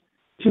cost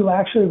to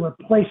actually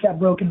replace that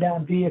broken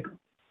down vehicle?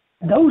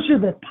 Those are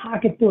the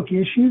pocketbook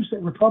issues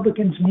that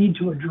Republicans need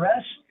to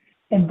address.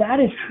 And that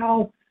is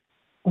how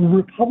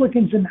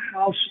Republicans in the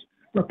House,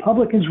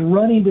 Republicans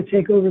running to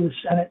take over the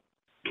Senate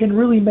can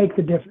really make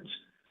the difference.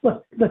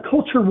 Look, the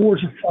culture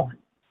wars are fun.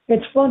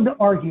 It's fun to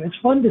argue. It's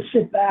fun to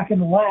sit back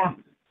and laugh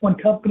when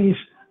companies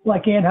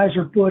like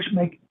Anheuser-Busch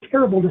make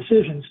terrible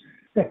decisions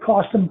that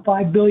cost them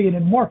 $5 billion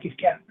in market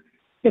cap.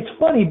 It's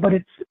funny, but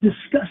it's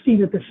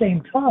disgusting at the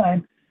same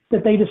time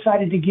that they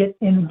decided to get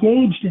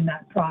engaged in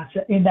that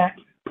process, in that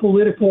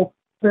political,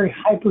 very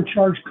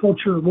hypercharged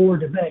culture war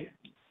debate.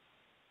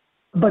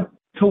 But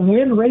to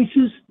win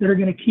races that are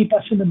going to keep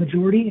us in the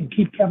majority and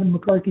keep Kevin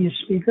McCarthy as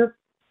speaker,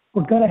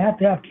 we're going to have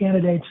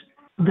candidates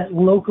that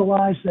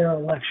localize their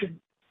election,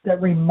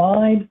 that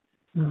remind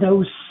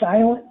those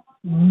silent,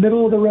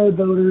 middle-of-the-road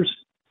voters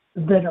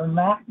that are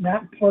not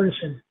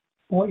partisan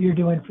what you're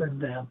doing for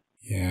them.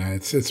 Yeah,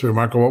 it's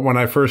remarkable. When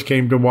I first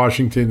came to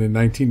Washington in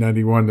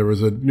 1991, there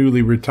was a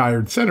newly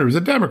retired senator. He was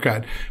a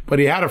Democrat, but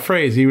he had a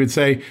phrase. He would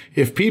say,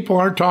 if people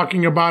aren't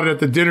talking about it at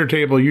the dinner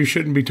table, you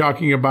shouldn't be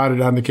talking about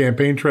it on the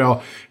campaign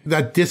trail.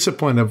 That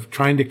discipline of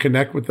trying to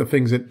connect with the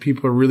things that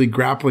people are really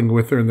grappling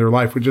with in their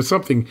life, which is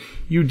something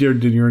you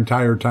did in your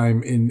entire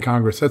time in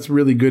Congress. That's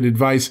really good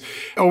advice.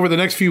 Over the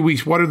next few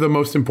weeks, what are the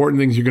most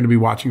important things you're going to be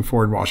watching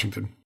for in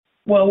Washington?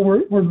 Well,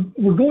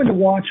 we're going to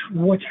watch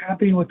what's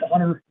happening with the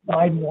Hunter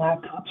Biden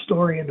laptop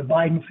story and the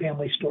Biden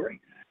family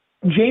story.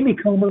 Jamie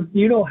Comer,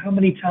 you know how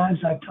many times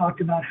I've talked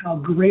about how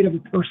great of a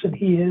person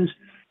he is.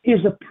 He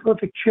is the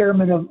perfect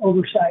chairman of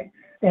oversight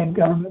and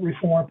government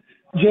reform.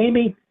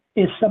 Jamie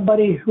is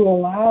somebody who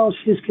allows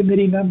his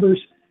committee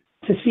members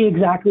to see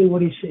exactly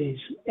what he sees,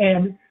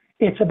 and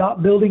it's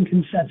about building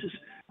consensus.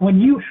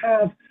 When you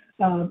have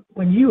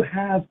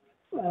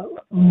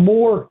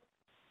more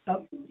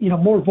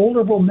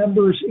vulnerable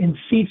members in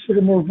seats that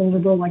are more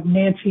vulnerable, like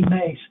Nancy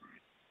Mace,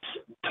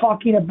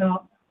 talking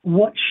about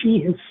what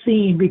she has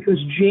seen because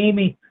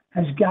Jamie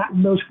has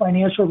gotten those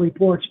financial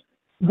reports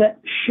that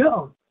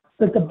show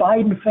that the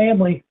Biden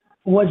family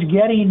was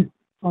getting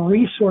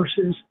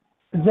resources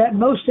that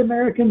most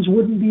Americans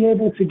wouldn't be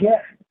able to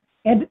get.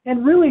 And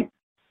really,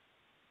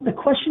 the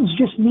questions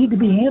just need to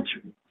be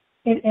answered.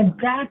 And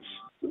that's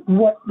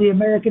what the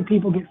American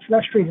people get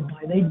frustrated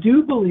by. They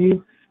do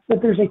believe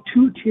that there's a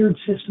two-tiered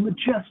system of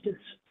justice,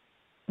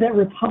 that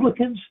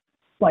Republicans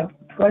like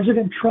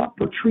President Trump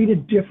were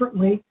treated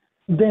differently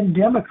than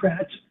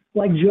Democrats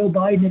like Joe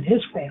Biden and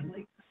his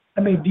family.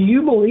 I mean, do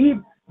you believe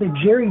that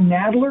Jerry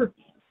Nadler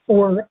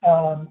or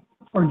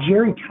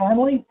Jerry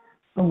Connolly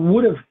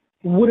would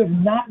have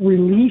not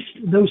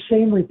released those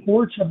same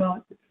reports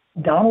about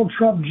Donald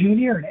Trump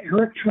Jr. and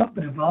Eric Trump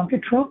and Ivanka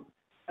Trump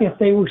if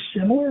they were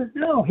similar?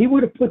 No, he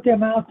would have put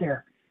them out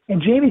there.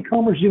 And Jamie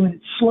Comer's doing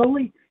it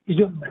slowly. He's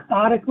doing it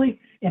methodically,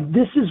 and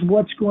this is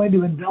what's going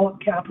to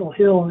envelop Capitol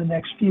Hill in the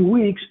next few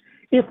weeks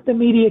if the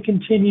media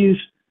continues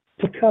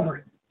to cover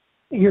it.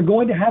 You're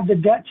going to have the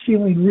debt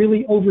ceiling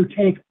really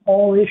overtake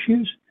all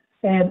issues,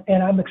 and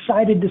I'm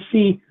excited to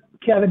see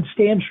Kevin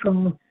stand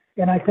strong,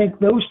 and I think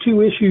those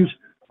two issues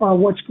are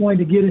what's going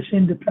to get us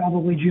into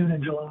probably June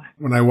and July.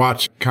 When I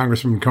watch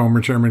Congressman Comer,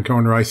 Chairman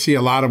Comer, I see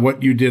a lot of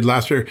what you did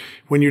last year.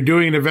 When you're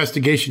doing an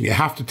investigation, you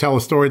have to tell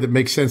a story that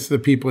makes sense to the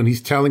people, and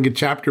he's telling it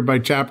chapter by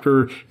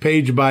chapter,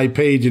 page by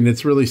page, and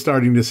it's really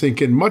starting to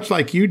sink in, much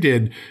like you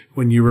did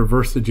when you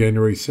reversed the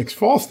January 6th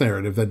false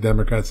narrative that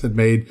Democrats had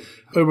made.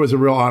 It was a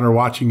real honor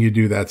watching you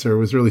do that, sir. It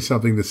was really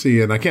something to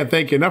see, and I can't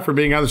thank you enough for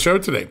being on the show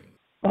today.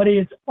 Buddy,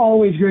 it's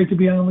always great to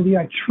be on with you.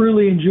 I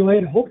truly enjoy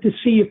it. I hope to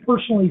see you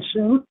personally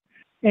soon.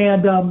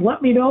 And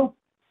let me know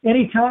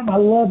anytime. I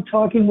love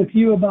talking with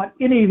you about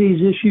any of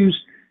these issues,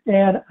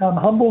 and I'm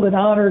humbled and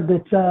honored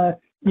that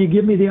you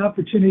give me the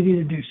opportunity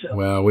to do so.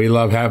 Well, we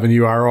love having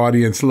you. Our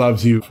audience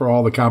loves you for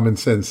all the common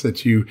sense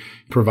that you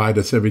provide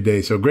us every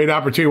day. So great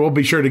opportunity. We'll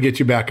be sure to get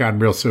you back on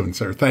real soon,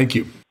 sir. Thank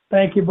you.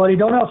 Thank you, buddy.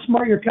 Don't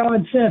outsmart your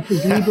common sense,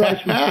 as Lee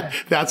Bryce would say.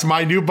 That's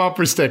my new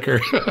bumper sticker.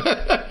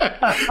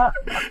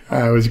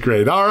 That was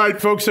great. All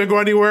right, folks, don't go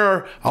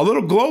anywhere. A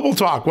little global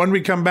talk. When we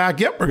come back,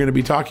 we're going to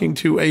be talking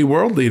to a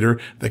world leader,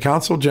 the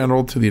Consul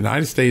General to the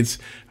United States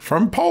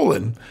from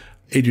Poland,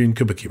 Adrian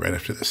Kubicki, right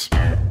after this.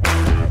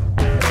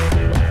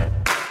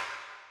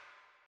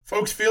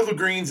 Folks, Field of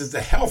Greens is the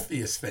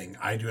healthiest thing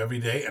I do every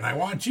day, and I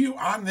want you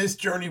on this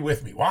journey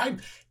with me. Why?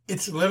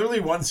 It's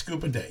literally one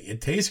scoop a day. It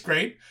tastes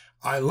great.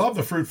 I love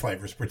the fruit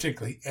flavors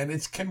particularly, and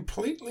it's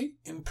completely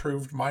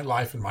improved my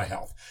life and my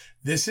health.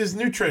 This is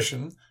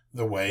nutrition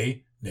the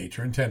way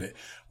nature intended.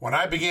 When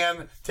I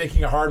began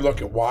taking a hard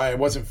look at why I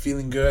wasn't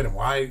feeling good and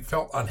why I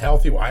felt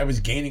unhealthy, why I was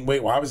gaining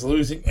weight, why I was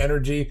losing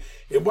energy,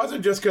 it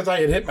wasn't just because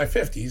I had hit my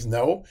 50s.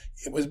 No,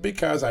 it was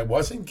because I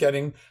wasn't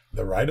getting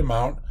the right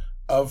amount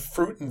of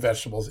fruit and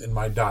vegetables in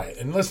my diet.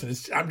 And listen,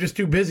 I'm just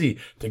too busy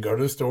to go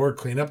to the store,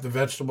 clean up the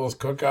vegetables,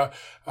 cook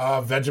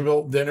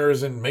vegetable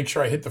dinners, and make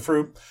sure I hit the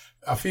fruit.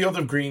 A Field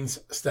of Greens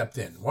stepped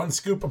in. One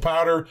scoop of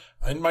powder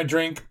in my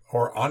drink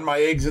or on my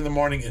eggs in the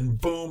morning, and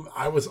boom,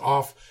 I was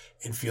off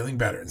and feeling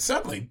better. And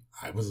suddenly,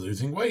 I was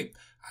losing weight.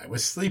 I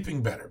was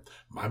sleeping better.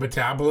 My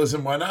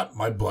metabolism went up.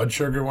 My blood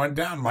sugar went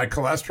down. My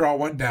cholesterol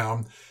went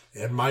down.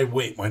 And my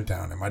weight went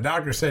down. And my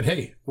doctor said,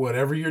 hey,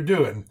 whatever you're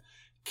doing,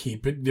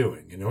 keep it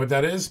doing. You know what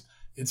that is?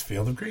 It's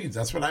Field of Greens.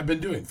 That's what I've been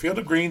doing. Field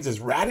of Greens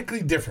is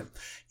radically different.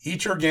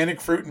 Each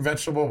organic fruit and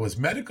vegetable was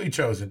medically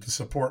chosen to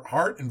support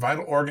heart and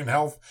vital organ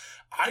health.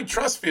 I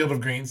trust Field of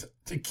Greens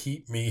to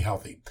keep me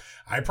healthy.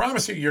 I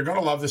promise you, you're going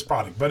to love this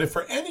product. But if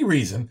for any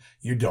reason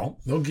you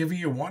don't, they'll give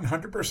you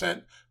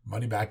 100%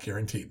 money back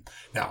guarantee.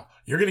 Now,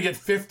 you're going to get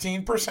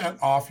 15%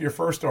 off your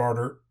first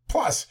order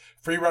plus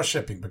free rush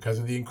shipping because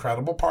of the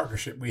incredible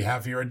partnership we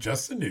have here at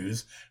Just the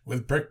News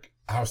with Brick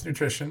House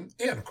Nutrition,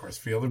 and of course,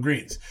 Field of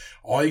Greens.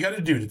 All you got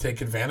to do to take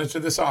advantage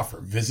of this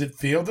offer, visit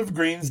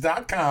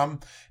fieldofgreens.com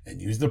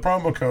and use the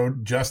promo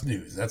code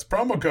JustNews. That's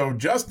promo code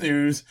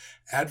JustNews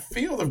at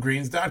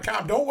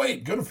fieldofgreens.com. Don't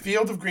wait. Go to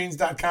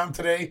fieldofgreens.com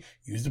today.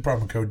 Use the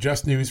promo code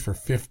JustNews for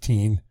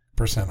 15%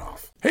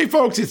 off. Hey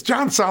folks, it's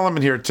John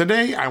Solomon here.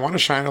 Today, I want to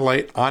shine a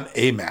light on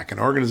AMAC, an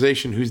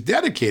organization who's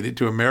dedicated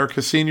to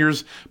America's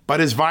seniors,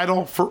 but is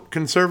vital for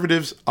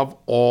conservatives of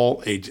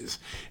all ages.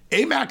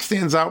 AMAC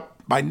stands out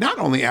by not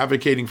only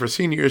advocating for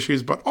senior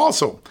issues, but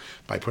also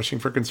by pushing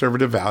for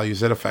conservative values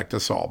that affect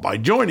us all. By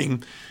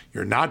joining,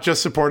 you're not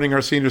just supporting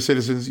our senior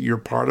citizens, you're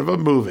part of a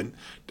movement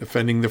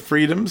defending the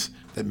freedoms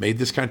that made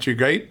this country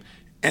great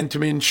and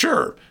to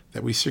ensure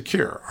that we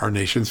secure our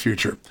nation's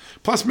future.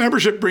 Plus,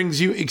 membership brings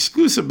you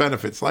exclusive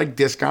benefits like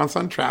discounts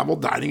on travel,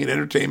 dining, and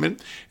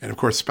entertainment, and of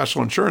course,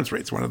 special insurance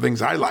rates, one of the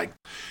things I like.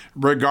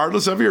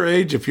 Regardless of your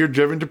age, if you're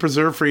driven to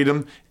preserve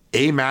freedom,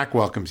 AMAC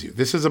welcomes you.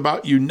 This is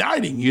about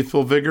uniting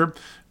youthful vigor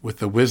with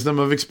the wisdom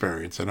of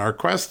experience in our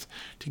quest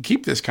to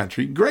keep this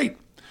country great.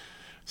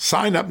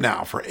 Sign up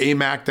now for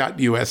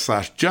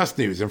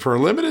amac.us/justnews. And for a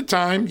limited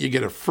time, you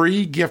get a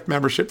free gift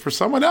membership for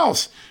someone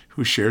else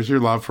who shares your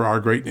love for our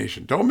great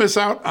nation. Don't miss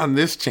out on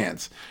this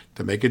chance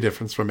to make a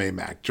difference from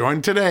AMAC.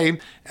 Join today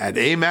at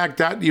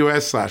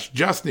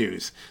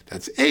amac.us/justnews.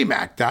 That's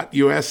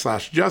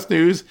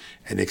amac.us/justnews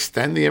and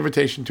extend the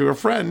invitation to a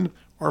friend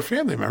or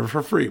family member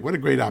for free. What a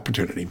great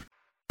opportunity.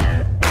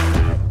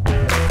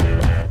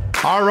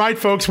 All right,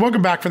 folks,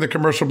 welcome back from the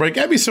commercial break.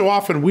 Every so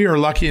often, we are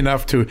lucky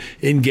enough to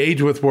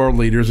engage with world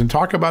leaders and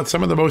talk about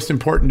some of the most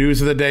important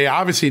news of the day.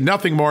 Obviously,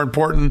 nothing more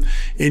important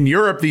in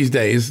Europe these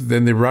days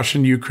than the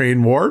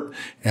Russian-Ukraine war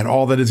and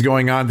all that is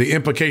going on, the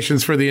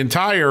implications for the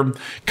entire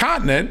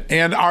continent.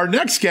 And our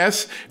next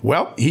guest,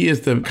 well, he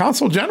is the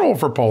Consul General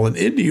for Poland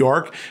in New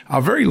York, a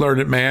very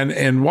learned man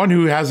and one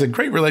who has a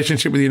great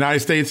relationship with the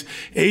United States,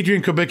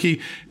 Adrian Kubicki.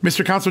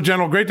 Mr. Consul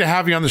General, great to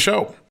have you on the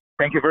show.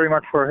 Thank you very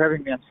much for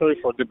having me. I'm sorry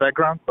for the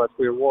background, but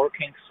we're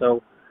working,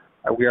 so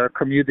we are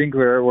commuting.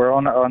 We're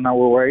on our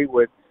way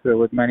with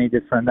with many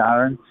different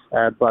irons,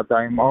 but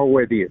I'm all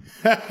with you.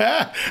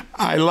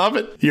 I love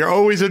it. You're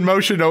always in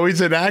motion,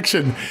 always in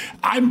action.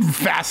 I'm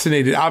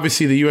fascinated.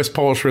 Obviously, the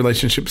U.S.-Polish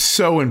relationship is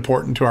so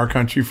important to our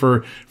country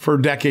for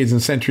decades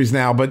and centuries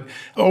now. But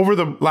over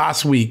the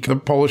last week, the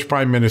Polish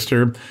prime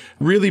minister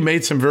really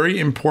made some very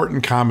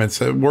important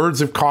comments,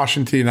 words of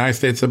caution to the United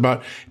States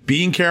about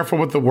being careful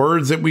with the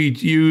words that we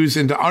use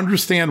and to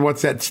understand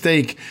what's at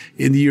stake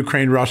in the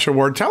Ukraine-Russia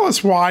war. Tell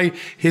us why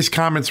his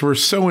comments were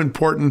so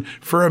important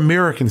for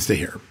Americans to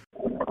hear.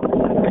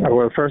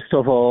 Well, first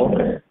of all,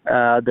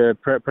 the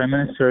Prime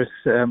Minister's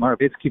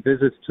Morawiecki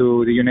visit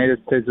to the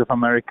United States of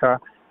America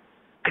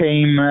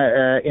came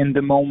in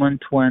the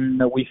moment when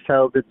we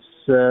felt it's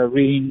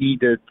really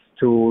needed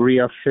to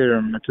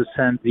reaffirm, to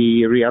send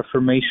the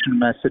reaffirmation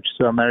message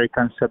to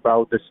Americans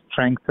about the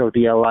strength of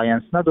the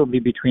alliance, not only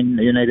between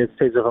the United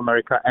States of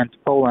America and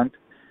Poland,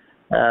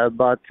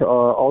 but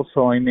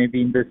also,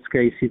 maybe in this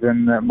case,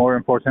 even more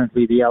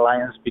importantly, the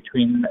alliance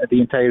between the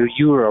entire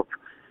Europe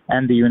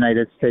and the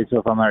United States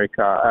of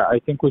America. I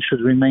think we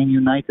should remain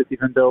united,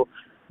 even though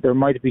there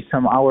might be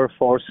some our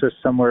forces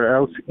somewhere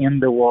else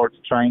in the world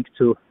trying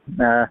to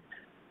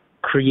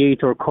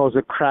create or cause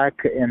a crack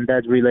in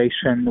that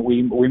relation.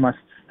 We must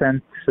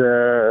stand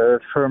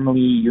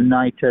firmly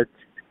united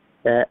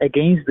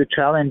against the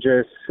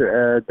challenges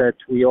that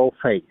we all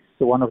face.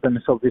 So one of them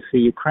is obviously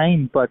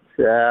Ukraine, but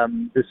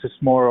this is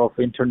more of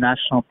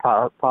international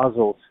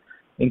puzzles,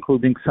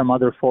 including some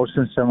other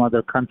forces, some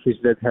other countries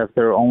that have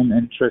their own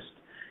interest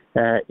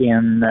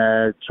in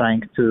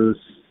trying to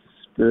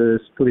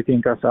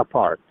splitting us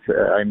apart.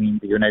 I mean,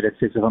 the United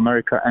States of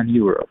America and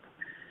Europe.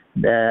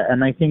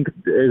 And I think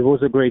it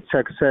was a great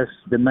success.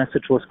 The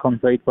message was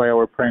conveyed by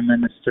our Prime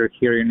Minister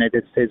here in the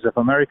United States of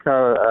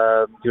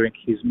America during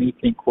his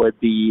meeting with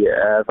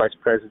the Vice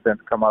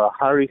President Kamala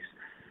Harris.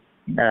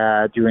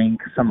 During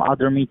some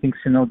other meetings,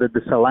 that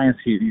this alliance,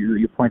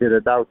 you pointed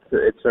it out,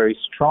 it's very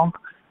strong.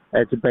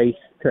 It's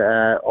based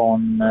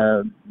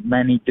on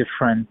many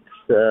different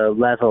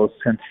levels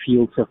and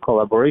fields of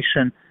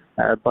collaboration,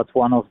 but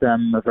one of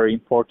them very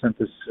important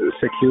is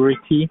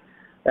security.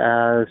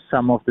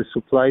 Some of the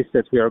supplies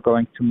that we are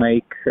going to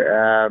make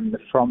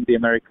from the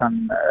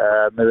American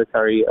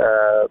military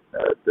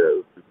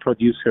the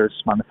producers,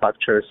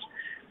 manufacturers,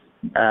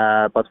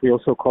 but we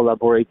also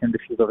collaborate in the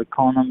field of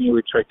economy.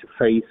 We try to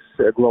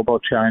face global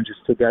challenges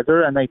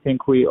together, and I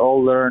think we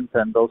all learned,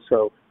 and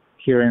also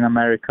here in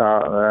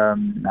America,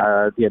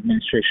 the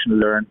administration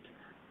learned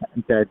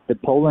that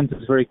Poland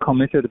is very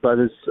committed, but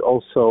is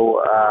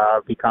also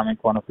becoming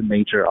one of the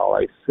major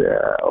allies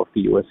of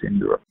the U.S. in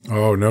Europe.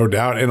 Oh, no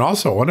doubt. And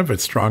also one of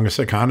its strongest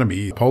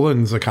economy.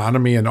 Poland's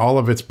economy and all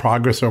of its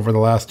progress over the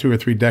last 2 or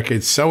 3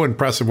 decades, so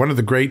impressive. One of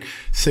the great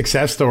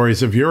success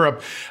stories of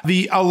Europe.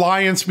 The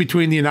alliance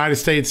between the United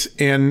States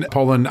and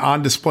Poland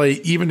on display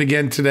even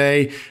again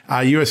today.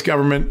 U.S.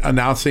 government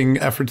announcing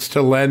efforts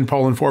to lend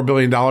Poland $4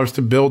 billion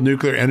to build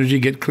nuclear energy,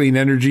 get clean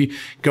energy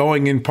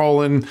going in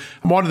Poland.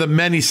 One of the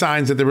many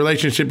signs that the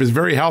relationship is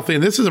very healthy.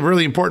 And this is a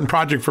really important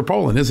project for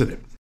Poland, isn't it?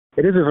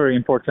 It is a very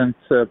important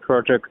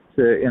project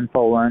in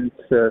Poland.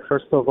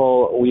 First of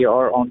all, we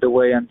are on the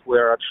way, and we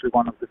are actually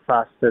one of the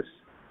fastest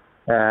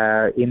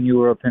in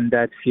Europe in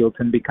that field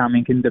in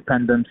becoming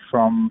independent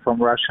from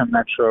Russian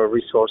natural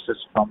resources,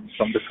 from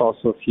the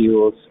fossil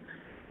fuels.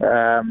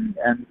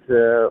 And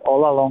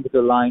all along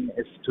the line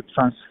is to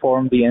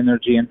transform the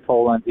energy in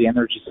Poland, the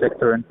energy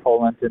sector in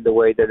Poland, in the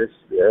way that is,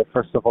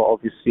 first of all,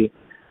 obviously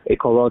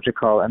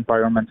ecological,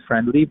 environment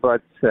friendly,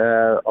 but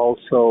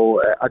also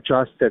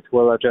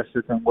well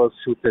adjusted and well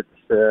suited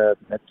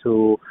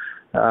to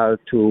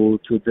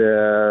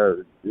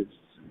the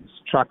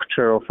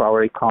structure of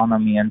our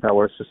economy and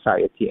our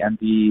society. And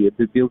the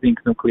building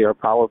nuclear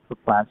power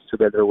plants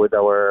together with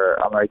our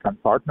American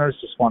partners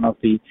is one of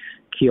the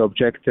key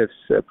objectives.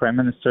 Prime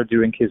Minister,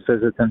 during his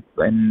visit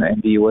in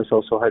the U.S.,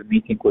 also had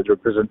meeting with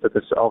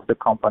representatives of the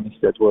companies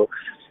that will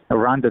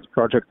run that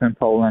project in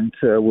Poland,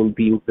 will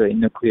build the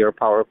nuclear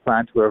power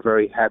plant. We're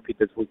very happy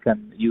that we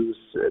can use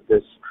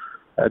this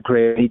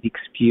great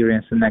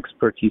experience and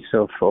expertise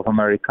of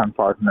American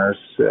partners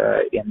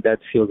in that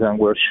field, and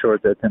we're sure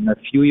that in a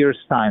few years'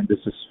 time, this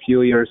is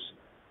few years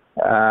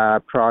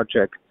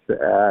project,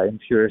 in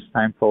few years'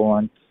 time,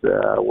 Poland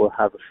will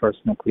have a first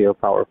nuclear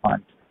power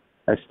plant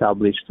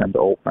established and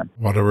open.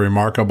 What a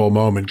remarkable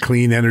moment.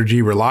 Clean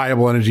energy,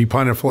 reliable energy,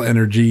 plentiful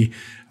energy,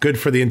 good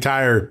for the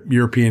entire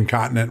European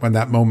continent when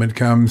that moment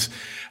comes.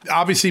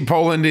 Obviously,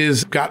 Poland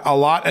has got a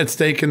lot at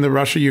stake in the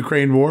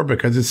Russia-Ukraine war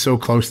because it's so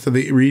close to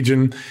the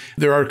region.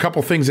 There are a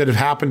couple things that have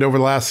happened over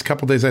the last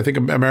couple of days. I think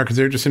Americans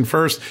are interested in.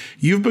 First,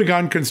 you've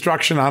begun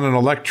construction on an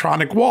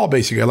electronic wall,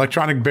 basically,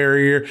 electronic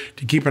barrier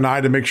to keep an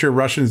eye to make sure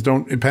Russians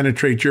don't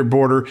penetrate your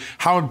border.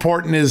 How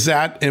important is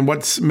that, and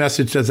what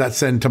message does that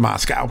send to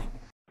Moscow?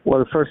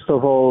 Well, first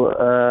of all,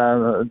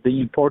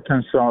 the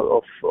importance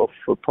of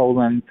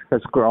Poland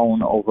has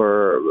grown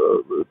over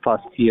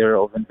past year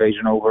of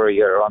invasion, over a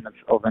year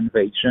of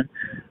invasion,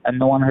 and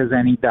no one has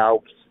any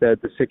doubts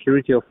that the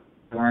security of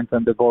Poland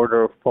and the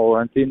border of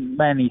Poland in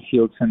many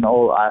fields and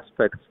all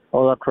aspects,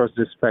 all across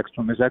the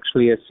spectrum, is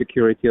actually a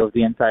security of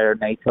the entire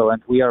NATO.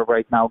 And we are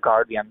right now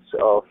guardians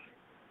of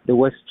the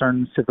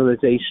Western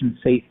civilization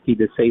safety,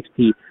 the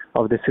safety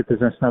of the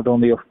citizens, not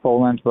only of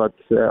Poland, but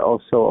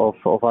also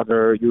of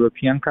other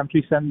European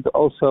countries. And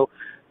also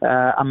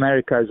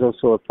America is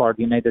also a part,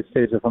 the United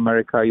States of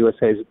America,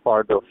 USA is a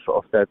part of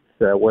that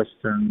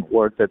Western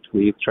world that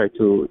we try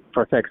to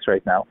protect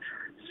right now.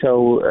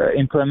 So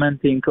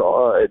implementing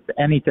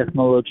any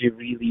technology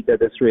really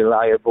that is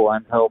reliable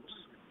and helps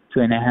to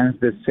enhance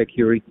this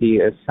security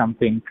is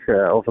something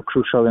of a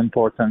crucial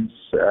importance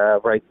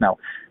right now.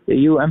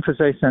 You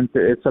emphasize, and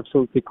it's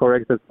absolutely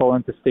correct, that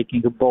Poland is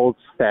taking bold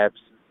steps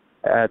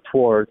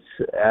towards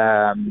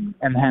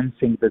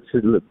enhancing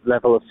the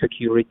level of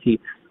security.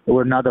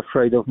 We're not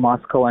afraid of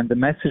Moscow, and the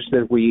message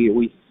that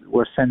we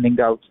were sending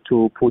out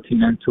to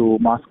Putin and to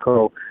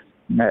Moscow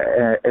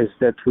is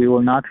that we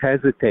will not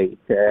hesitate,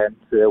 and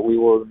we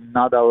will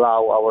not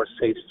allow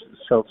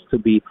ourselves to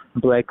be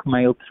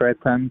blackmailed,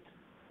 threatened.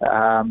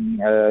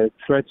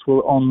 Threats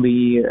will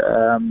only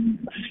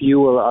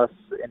fuel us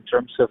in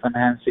terms of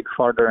enhancing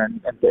further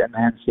and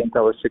enhancing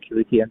our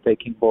security and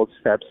taking bold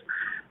steps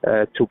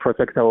to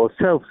protect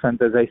ourselves.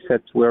 And as I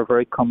said, we're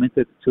very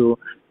committed to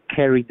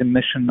carry the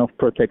mission of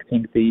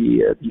protecting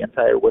the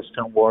entire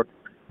Western world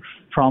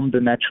from the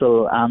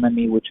natural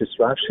enemy, which is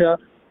Russia,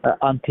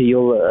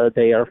 until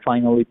they are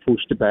finally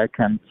pushed back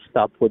and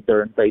stop with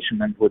their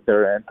invasion and with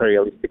their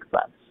imperialistic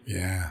plans.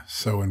 Yeah,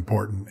 so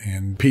important.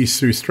 And peace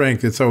through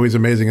strength. It's always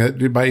amazing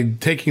that by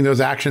taking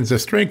those actions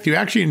of strength, you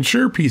actually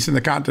ensure peace in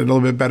the continent a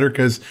little bit better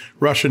because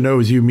Russia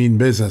knows you mean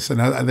business.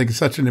 And I think it's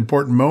such an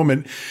important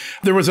moment.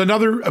 There was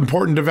another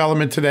important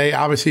development today.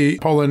 Obviously,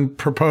 Poland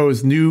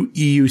proposed new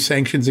EU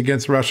sanctions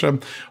against Russia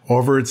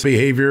over its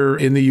behavior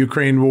in the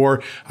Ukraine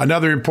war.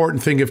 Another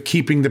important thing of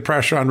keeping the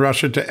pressure on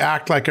Russia to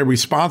act like a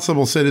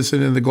responsible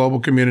citizen in the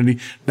global community,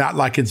 not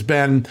like it's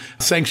been.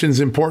 Sanctions,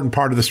 important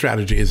part of the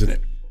strategy, isn't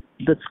it?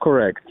 That's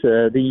correct.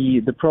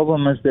 The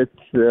problem is that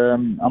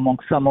among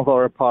some of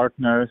our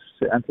partners,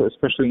 and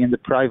especially in the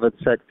private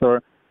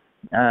sector,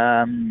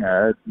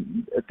 the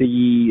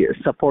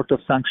support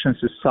of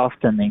sanctions is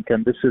softening,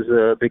 and this is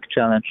a big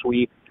challenge.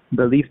 We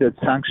believe that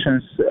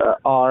sanctions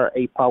are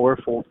a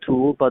powerful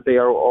tool, but they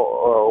are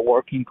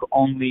working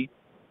only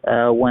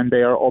when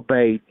they are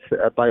obeyed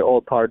by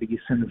all parties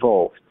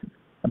involved.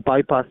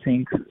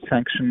 Bypassing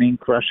sanctioning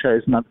Russia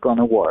is not going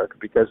to work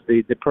because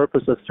the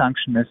purpose of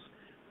sanction is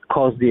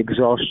cause the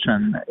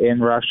exhaustion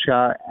in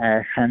Russia,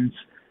 hence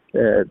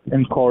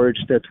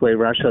encourage that way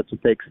Russia to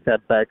take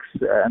step backs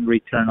and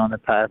return on the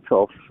path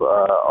of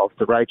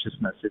the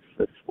righteousness,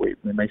 if we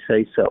may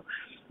say so.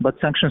 But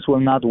sanctions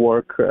will not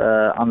work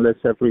unless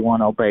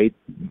everyone obeys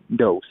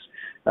those.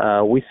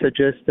 We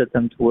suggested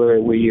and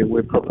we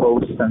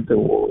proposed and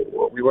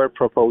we were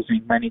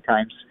proposing many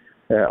times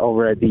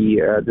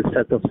already the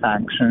set of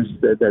sanctions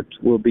that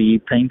will be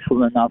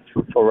painful enough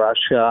for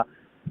Russia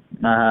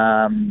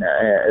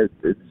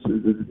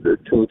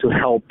to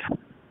help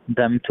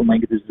them to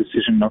make this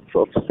decision of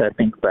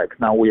stepping back.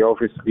 Now we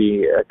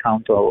obviously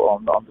count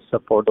on the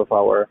support of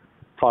our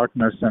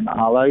partners and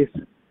allies.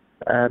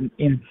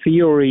 In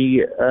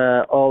theory,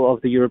 all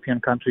of the European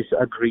countries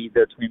agree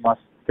that we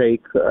must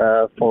take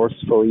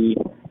forcefully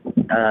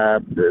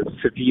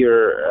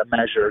severe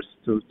measures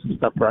to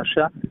stop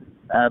Russia,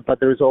 but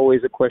there is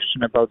always a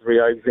question about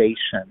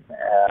realization.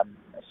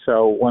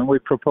 So when we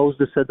propose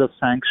the set of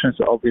sanctions,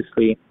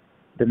 obviously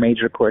the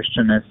major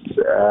question is,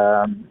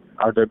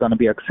 are they going to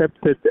be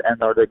accepted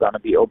and are they going to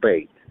be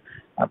obeyed?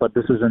 But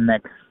this is the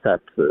next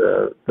step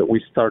that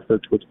we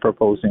started with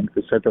proposing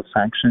the set of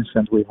sanctions,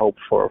 and we hope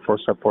for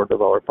support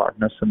of our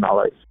partners and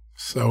allies.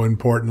 So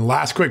important.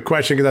 Last quick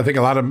question, because I think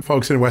a lot of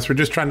folks in the West were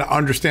just trying to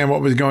understand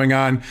what was going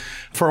on.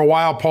 For a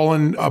while,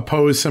 Poland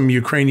opposed some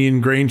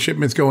Ukrainian grain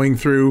shipments going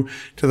through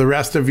to the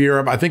rest of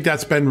Europe. I think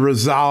that's been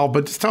resolved,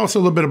 but just tell us a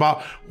little bit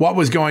about what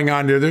was going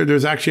on there.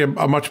 There's actually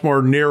a much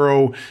more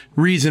narrow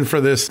reason for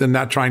this than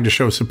not trying to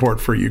show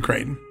support for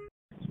Ukraine.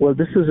 Well,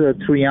 this is a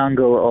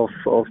triangle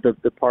of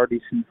the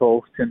parties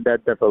involved in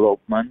that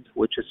development,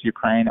 which is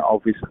Ukraine,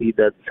 obviously,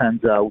 that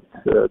sends out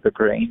the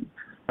grain.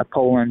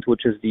 Poland,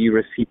 which is the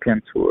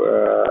recipient.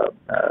 The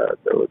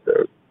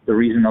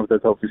reason of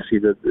that, obviously,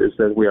 is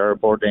that we are a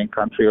bordering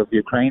country of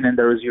Ukraine, and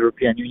there is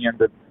European Union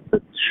that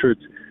should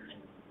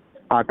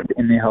act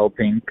in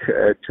helping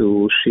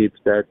to ship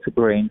that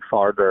grain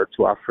farther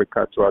to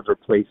Africa, to other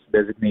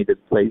designated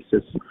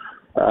places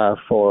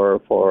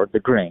for the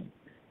grain.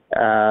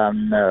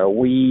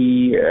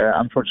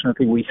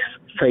 Unfortunately, we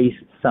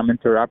faced some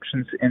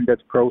interruptions in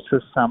that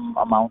process. Some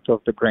amount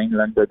of the grain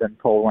landed in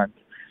Poland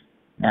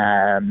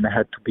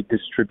had to be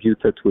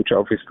distributed, which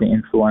obviously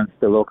influenced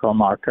the local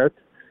market.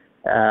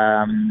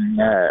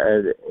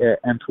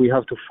 And we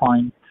have to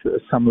find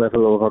some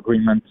level of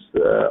agreement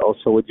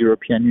also with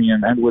European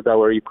Union and with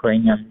our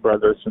Ukrainian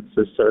brothers and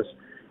sisters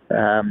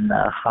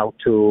how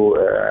to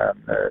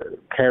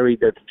carry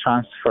that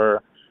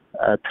transfer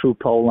through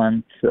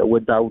Poland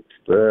without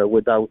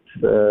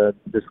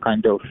this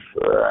kind of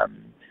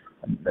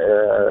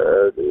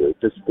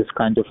this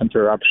kind of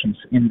interruptions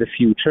in the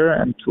future.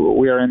 And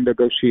we are in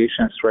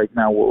negotiations right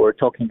now. We're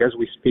talking as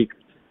we speak.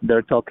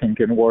 They're talking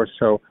in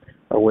Warsaw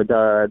with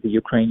the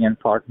Ukrainian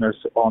partners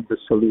on the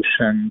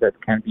solution that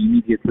can be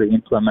immediately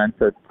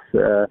implemented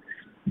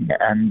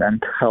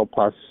and help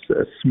us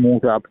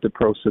smooth up the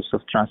process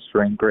of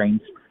transferring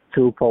grains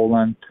to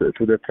Poland,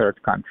 to the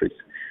third countries.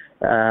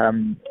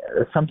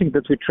 Something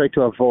that we try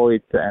to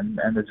avoid, and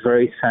it's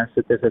very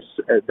sensitive, is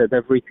that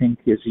everything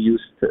is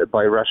used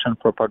by Russian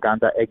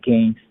propaganda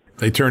against.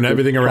 They turn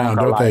everything around,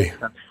 don't they?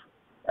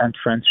 And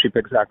friendship,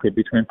 exactly,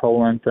 between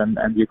Poland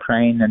and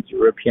Ukraine and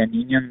European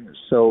Union.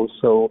 So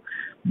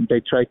they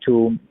try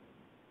to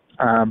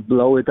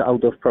blow it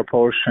out of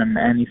proportion.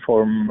 Any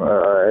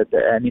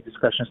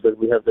discussions that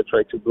we have, they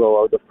try to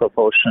blow out of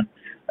proportion,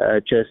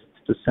 just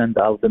to send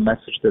out the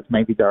message that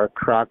maybe there are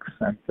cracks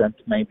and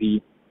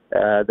maybe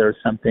there's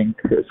something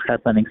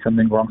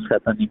wrong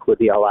happening with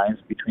the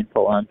alliance between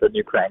Poland and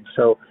Ukraine.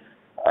 So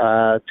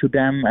to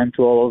them and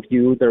to all of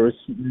you, there's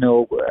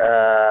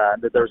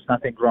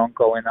nothing wrong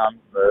going on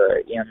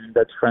in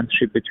that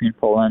friendship between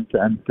Poland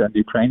and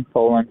Ukraine.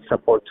 Poland's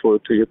support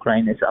to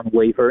Ukraine is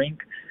unwavering.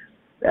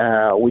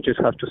 We just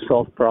have to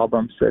solve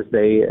problems as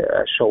they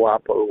show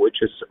up,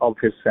 which is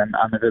obvious and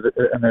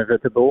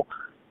inevitable.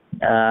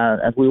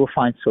 And we will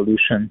find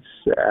solutions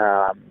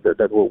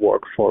that will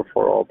work for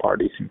all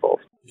parties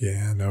involved.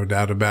 Yeah, no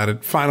doubt about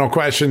it. Final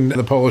question.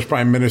 The Polish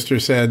Prime Minister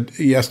said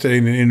yesterday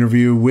in an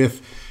interview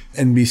with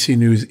NBC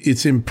News,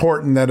 it's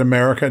important that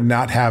America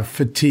not have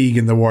fatigue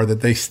in the war,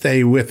 that they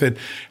stay with it.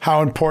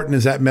 How important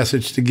is that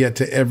message to get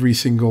to every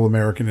single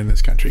American in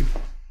this country?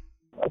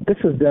 This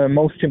is the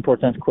most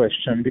important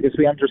question, because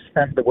we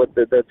understand that with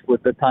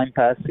the time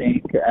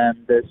passing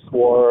and this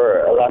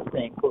war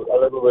lasting a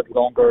little bit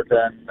longer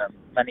than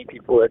many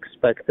people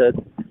expected,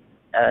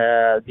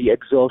 the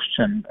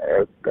exhaustion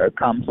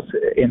comes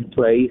in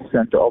place,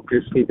 and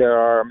obviously there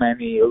are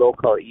many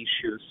local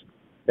issues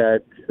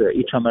that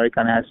each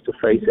American has to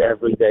face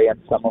every day,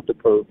 and some of the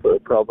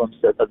problems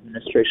that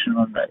administration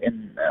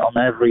on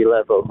every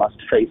level must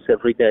face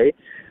every day.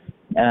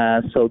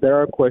 So there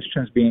are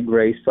questions being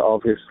raised,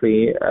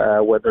 obviously,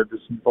 whether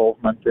this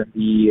involvement in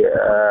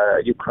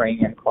the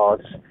Ukrainian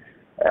cause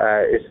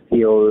is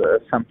still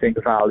something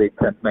valid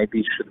and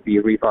maybe should be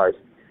revised.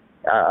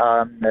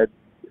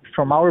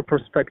 From our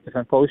perspective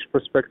and Polish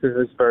perspective,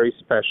 is very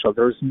special.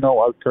 There is no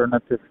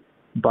alternative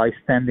by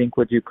standing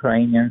with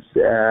Ukrainians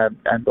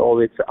and all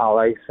its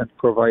allies and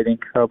providing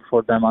help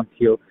for them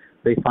until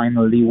they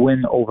finally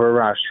win over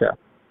Russia.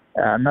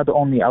 Not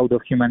only out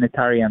of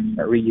humanitarian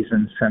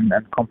reasons and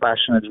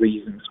compassionate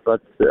reasons,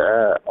 but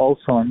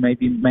also and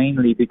maybe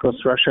mainly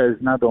because Russia is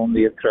not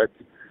only a threat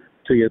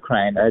to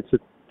Ukraine, it's a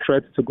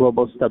threat to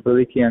global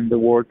stability and the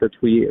world that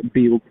we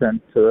build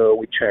and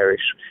we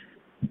cherish.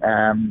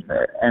 And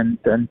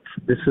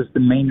this is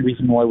the main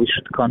reason why we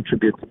should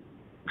contribute.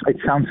 It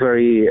sounds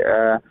very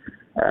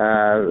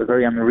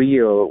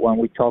unreal when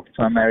we talk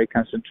to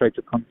Americans and try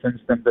to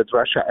convince them that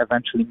Russia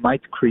eventually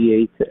might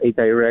create a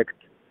direct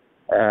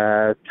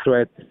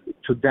threat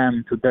to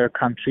them, to their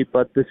country,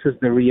 but this is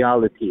the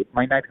reality. It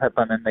might not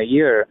happen in a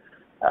year,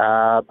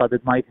 but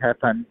it might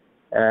happen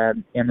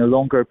in a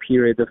longer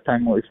period of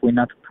time if we're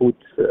not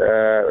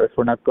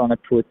going to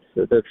put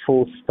the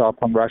full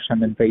stop on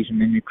Russian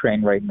invasion in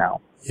Ukraine right now.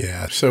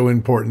 Yeah, so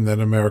important that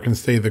Americans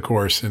stay the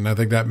course. And I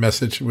think that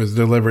message was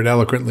delivered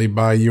eloquently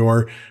by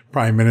your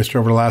Prime Minister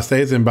over the last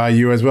days and by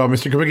you as well.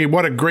 Mr. Kubicki,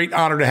 what a great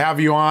honor to have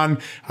you on.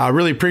 I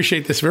really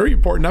appreciate this very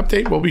important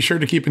update. We'll be sure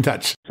to keep in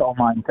touch. It's all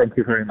mine. Thank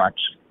you very much.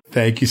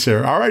 Thank you,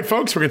 sir. All right,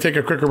 folks, we're going to take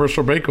a quick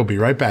commercial break. We'll be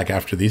right back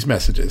after these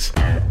messages.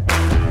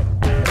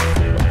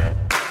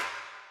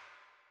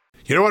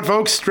 You know what,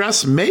 folks?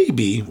 Stress may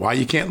be why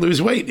you can't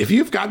lose weight. If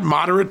you've got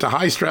moderate to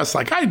high stress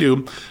like I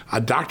do, a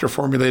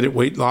doctor-formulated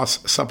weight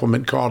loss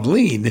supplement called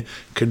Lean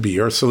could be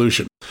your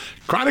solution.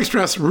 Chronic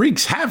stress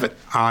wreaks havoc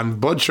on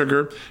blood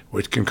sugar,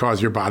 which can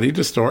cause your body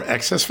to store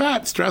excess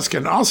fat. Stress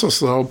can also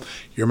slow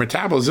your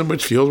metabolism,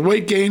 which fuels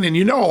weight gain. And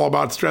you know all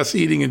about stress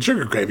eating and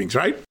sugar cravings,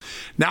 right?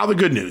 Now the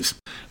good news.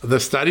 The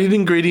studied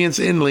ingredients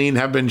in Lean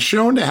have been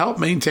shown to help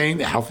maintain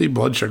healthy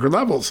blood sugar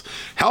levels,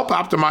 help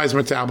optimize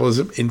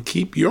metabolism, and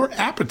keep your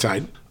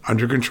appetite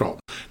under control.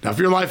 Now, if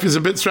your life is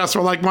a bit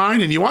stressful like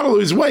mine and you want to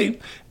lose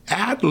weight,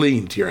 add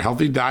Lean to your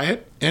healthy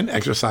diet and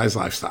exercise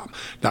lifestyle.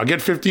 Now get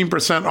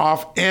 15%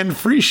 off and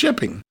free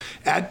shipping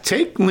at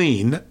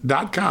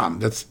takelean.com.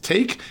 That's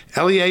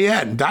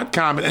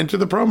takelean.com and enter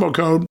the promo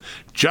code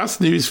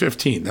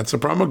JustNews15. That's the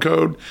promo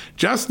code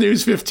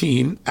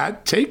JustNews15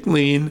 at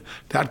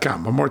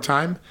takelean.com. One more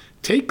time,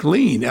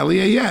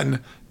 takelean.com.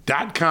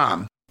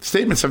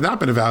 Statements have not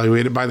been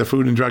evaluated by the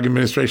Food and Drug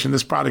Administration.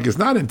 This product is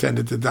not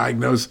intended to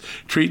diagnose,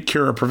 treat,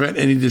 cure, or prevent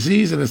any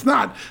disease, and is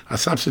not a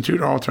substitute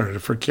or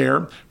alternative for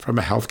care from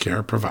a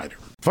healthcare provider.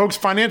 Folks,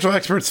 financial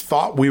experts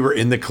thought we were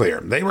in the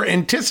clear. They were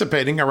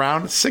anticipating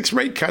around 6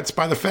 rate cuts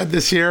by the Fed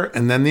this year,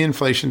 and then the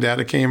inflation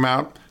data came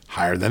out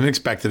higher than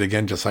expected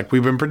again, just like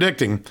we've been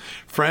predicting.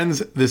 Friends,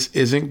 this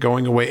isn't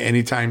going away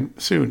anytime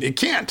soon. It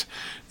can't.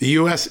 The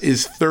U.S.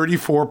 is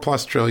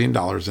 $34+ trillion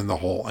in the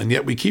hole, and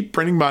yet we keep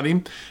printing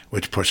money,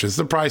 which pushes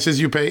the prices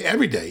you pay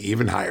every day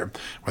even higher,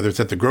 whether it's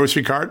at the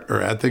grocery cart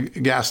or at the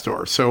gas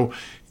store. So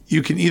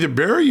you can either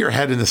bury your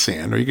head in the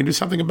sand or you can do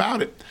something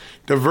about it.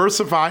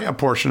 Diversify a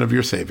portion of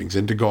your savings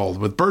into gold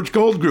with Birch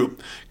Gold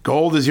Group.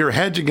 Gold is your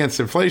hedge against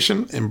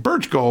inflation, and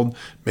Birch Gold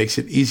makes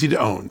it easy to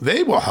own.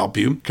 They will help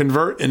you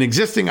convert an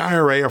existing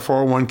IRA or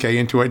 401k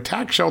into a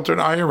tax-sheltered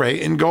IRA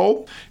in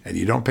gold, and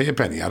you don't pay a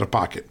penny out of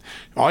pocket.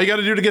 All you got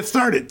to do to get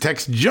started,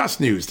 text Just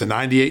News to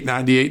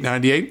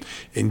 989898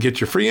 and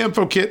get your free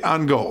info kit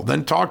on gold.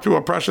 Then talk to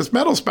a precious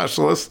metal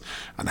specialist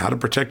on how to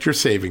protect your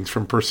savings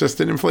from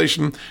persistent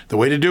inflation. The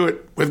way to do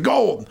it with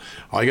gold.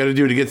 All you got to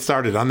do to get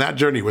started on that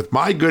journey with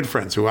my good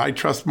friends who I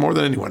trust more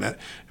than anyone at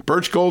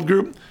Birch Gold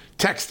Group,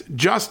 text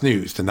Just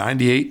News to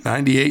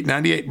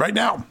 989898 right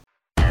now.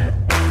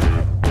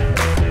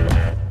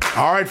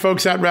 All right,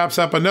 folks, that wraps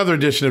up another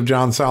edition of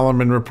John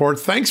Solomon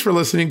Reports. Thanks for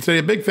listening today.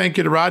 A big thank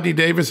you to Rodney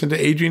Davis and to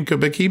Adrian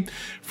Kubicki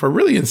for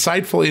really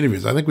insightful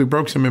interviews. I think we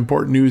broke some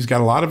important news,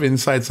 got a lot of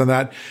insights on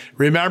that.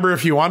 Remember,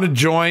 if you want to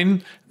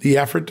join the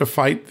effort to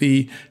fight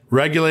the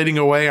regulating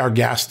away our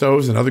gas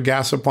stoves and other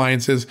gas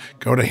appliances,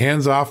 go to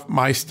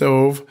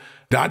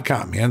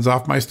handsoffmystove.com,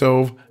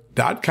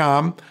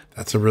 handsoffmystove.com.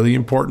 That's a really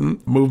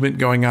important movement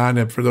going on.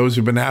 And for those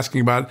who've been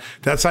asking about it,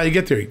 that's how you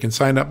get there. You can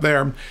sign up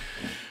there.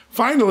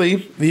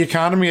 Finally, the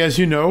economy, as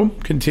you know,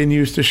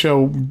 continues to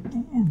show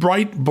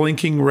bright,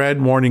 blinking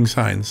red warning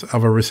signs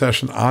of a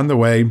recession on the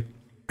way.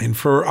 And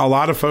for a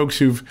lot of folks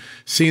who've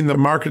seen the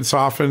market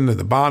soften and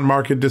the bond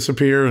market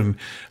disappear and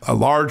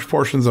large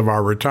portions of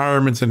our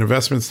retirements and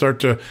investments start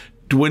to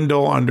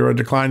dwindle under a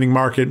declining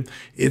market,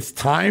 it's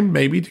time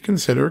maybe to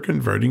consider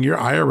converting your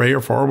IRA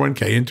or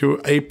 401k into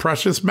a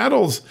precious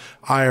metals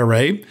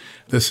IRA.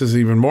 This is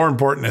even more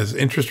important as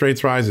interest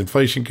rates rise,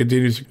 inflation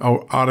continues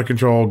out of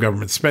control,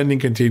 government spending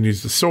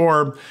continues to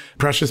soar.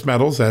 Precious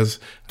metals, as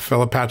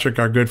Philip Patrick,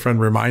 our good friend,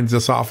 reminds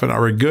us often,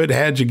 are a good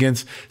hedge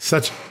against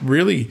such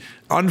really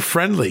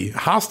unfriendly,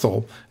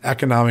 hostile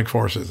economic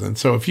forces. And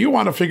so if you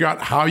want to figure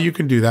out how you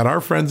can do that, our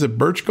friends at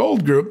Birch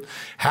Gold Group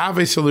have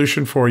a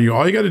solution for you.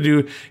 All you got to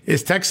do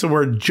is text the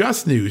word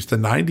Just News to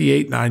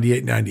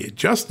 989898.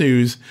 Just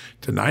News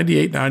to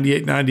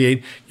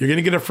 989898. You're going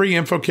to get a free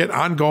info kit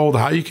on gold,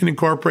 how you can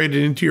incorporate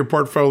it into your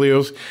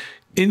portfolios,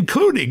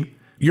 including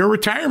your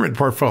retirement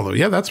portfolio.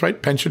 Yeah, that's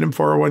right. Pension and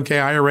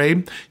 401k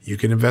IRA. You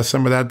can invest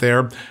some of that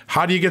there.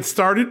 How do you get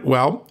started?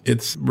 Well,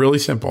 it's really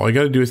simple. All you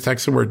got to do is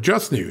text the word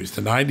Just News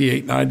to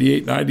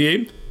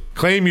 989898.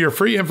 Claim your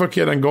free info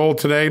kit on gold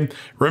today.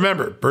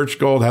 Remember, Birch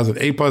Gold has an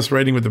A+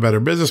 rating with the Better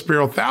Business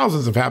Bureau,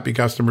 thousands of happy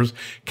customers,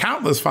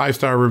 countless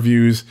 5-star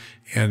reviews,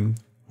 and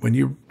when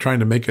you're trying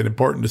to make an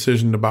important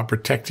decision about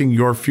protecting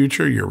your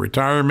future, your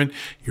retirement,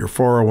 your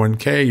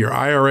 401k, your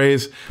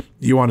IRAs,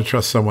 you want to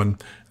trust someone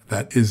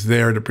that is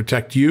there to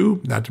protect you,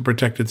 not to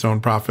protect its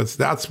own profits.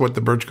 That's what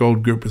the Birch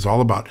Gold Group is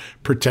all about,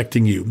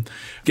 protecting you.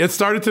 Get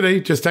started today.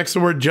 Just text the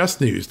word Just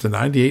News to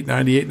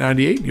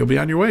 989898. You'll be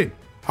on your way.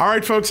 All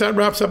right, folks, that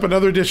wraps up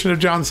another edition of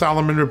John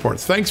Solomon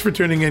Reports. Thanks for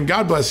tuning in.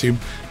 God bless you.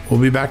 We'll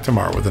be back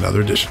tomorrow with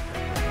another edition.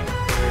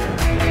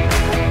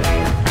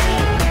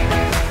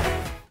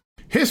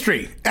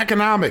 History,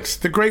 economics,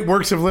 the great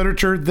works of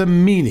literature, the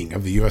meaning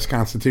of the U.S.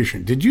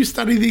 Constitution. Did you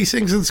study these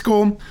things in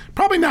school?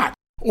 Probably not.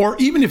 Or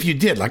even if you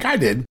did, like I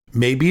did,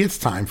 maybe it's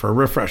time for a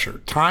refresher.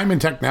 Time and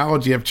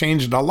technology have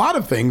changed a lot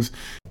of things,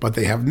 but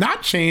they have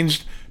not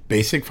changed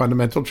basic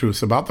fundamental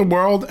truths about the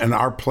world and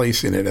our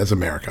place in it as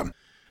America.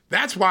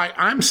 That's why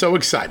I'm so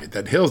excited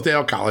that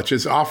Hillsdale College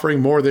is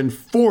offering more than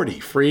 40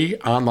 free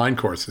online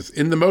courses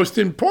in the most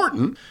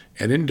important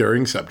and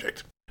enduring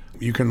subject.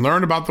 You can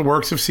learn about the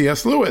works of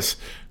C.S. Lewis,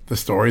 the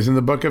stories in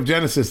the book of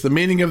Genesis, the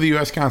meaning of the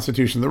U.S.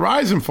 Constitution, the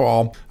rise and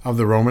fall of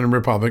the Roman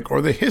Republic,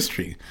 or the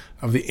history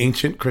of the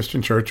ancient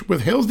Christian church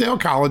with Hillsdale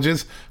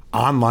College's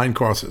online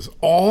courses,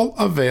 all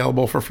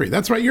available for free.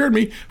 That's right, you heard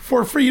me,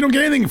 for free. You don't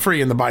get anything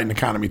free in the Biden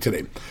economy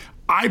today.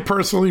 I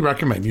personally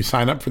recommend you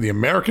sign up for the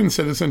American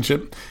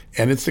Citizenship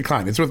and Its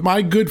Decline. It's with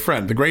my good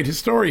friend, the great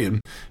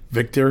historian,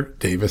 Victor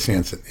Davis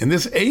Hanson. In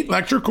this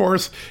 8-lecture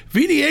course,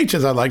 VDH,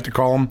 as I like to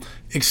call him,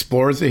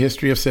 explores the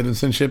history of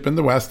citizenship in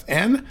the West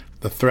and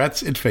the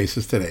threats it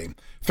faces today.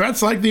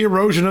 Threats like the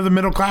erosion of the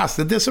middle class,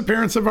 the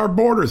disappearance of our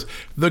borders,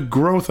 the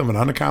growth of an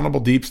unaccountable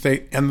deep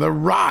state, and the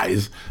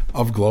rise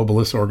of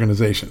globalist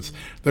organizations.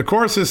 The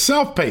course is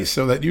self-paced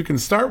so that you can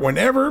start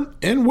whenever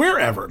and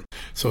wherever.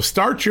 So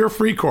start your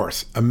free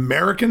course,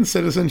 American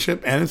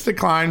Citizenship and Its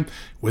Decline,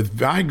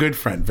 with my good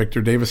friend,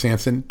 Victor Davis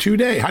Hanson,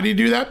 today. How do you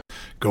do that?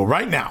 Go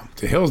right now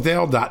to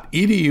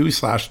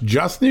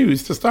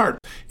hillsdale.edu/justnews to start.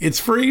 It's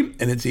free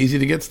and it's easy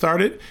to get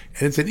started,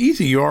 and it's an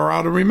easy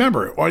URL to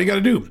remember. All you got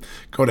to do,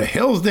 go to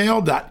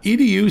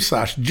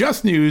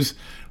hillsdale.edu/justnews.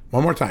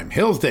 One more time,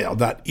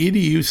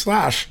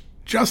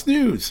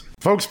 hillsdale.edu/justnews.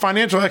 Folks,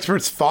 financial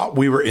experts thought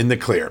we were in the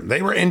clear.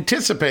 They were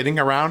anticipating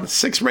around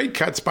 6 rate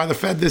cuts by the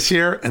Fed this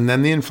year, and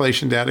then the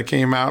inflation data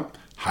came out.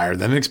 higher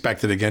than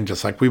expected again,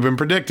 just like we've been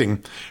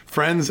predicting.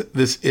 Friends,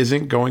 this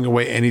isn't going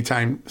away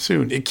anytime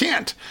soon. It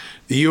can't.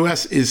 The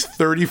U.S. is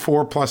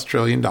 $34+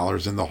 trillion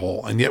in the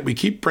hole, and yet we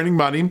keep printing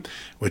money,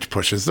 which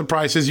pushes the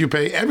prices you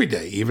pay every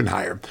day even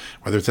higher,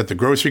 whether it's at the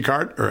grocery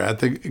cart or at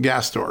the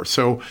gas store.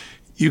 So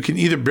you can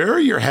either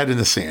bury your head in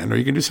the sand or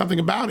you can do something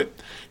about it.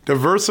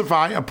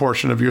 Diversify a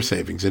portion of your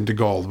savings into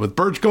gold with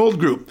Birch Gold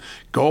Group.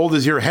 Gold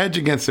is your hedge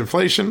against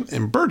inflation,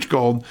 and Birch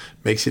Gold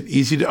makes it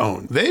easy to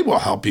own. They will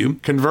help you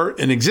convert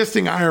an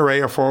existing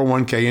IRA or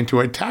 401k into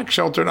a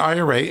tax-sheltered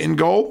IRA in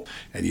gold,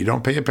 and you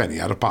don't pay a penny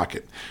out of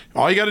pocket.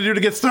 All you got to do to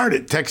get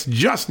started, text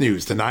Just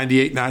News to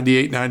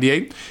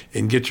 989898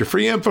 and get your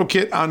free info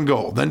kit on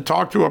gold. Then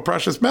talk to a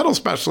precious metal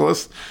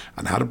specialist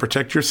on how to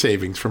protect your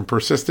savings from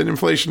persistent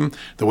inflation.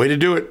 The way to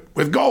do it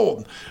with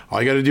gold.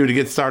 All you got to do to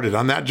get started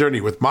on that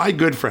journey with my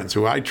good friends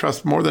who I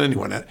trust more than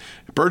anyone at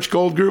Birch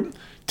Gold Group,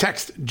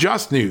 text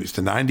Just News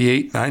to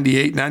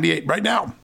 989898 right now.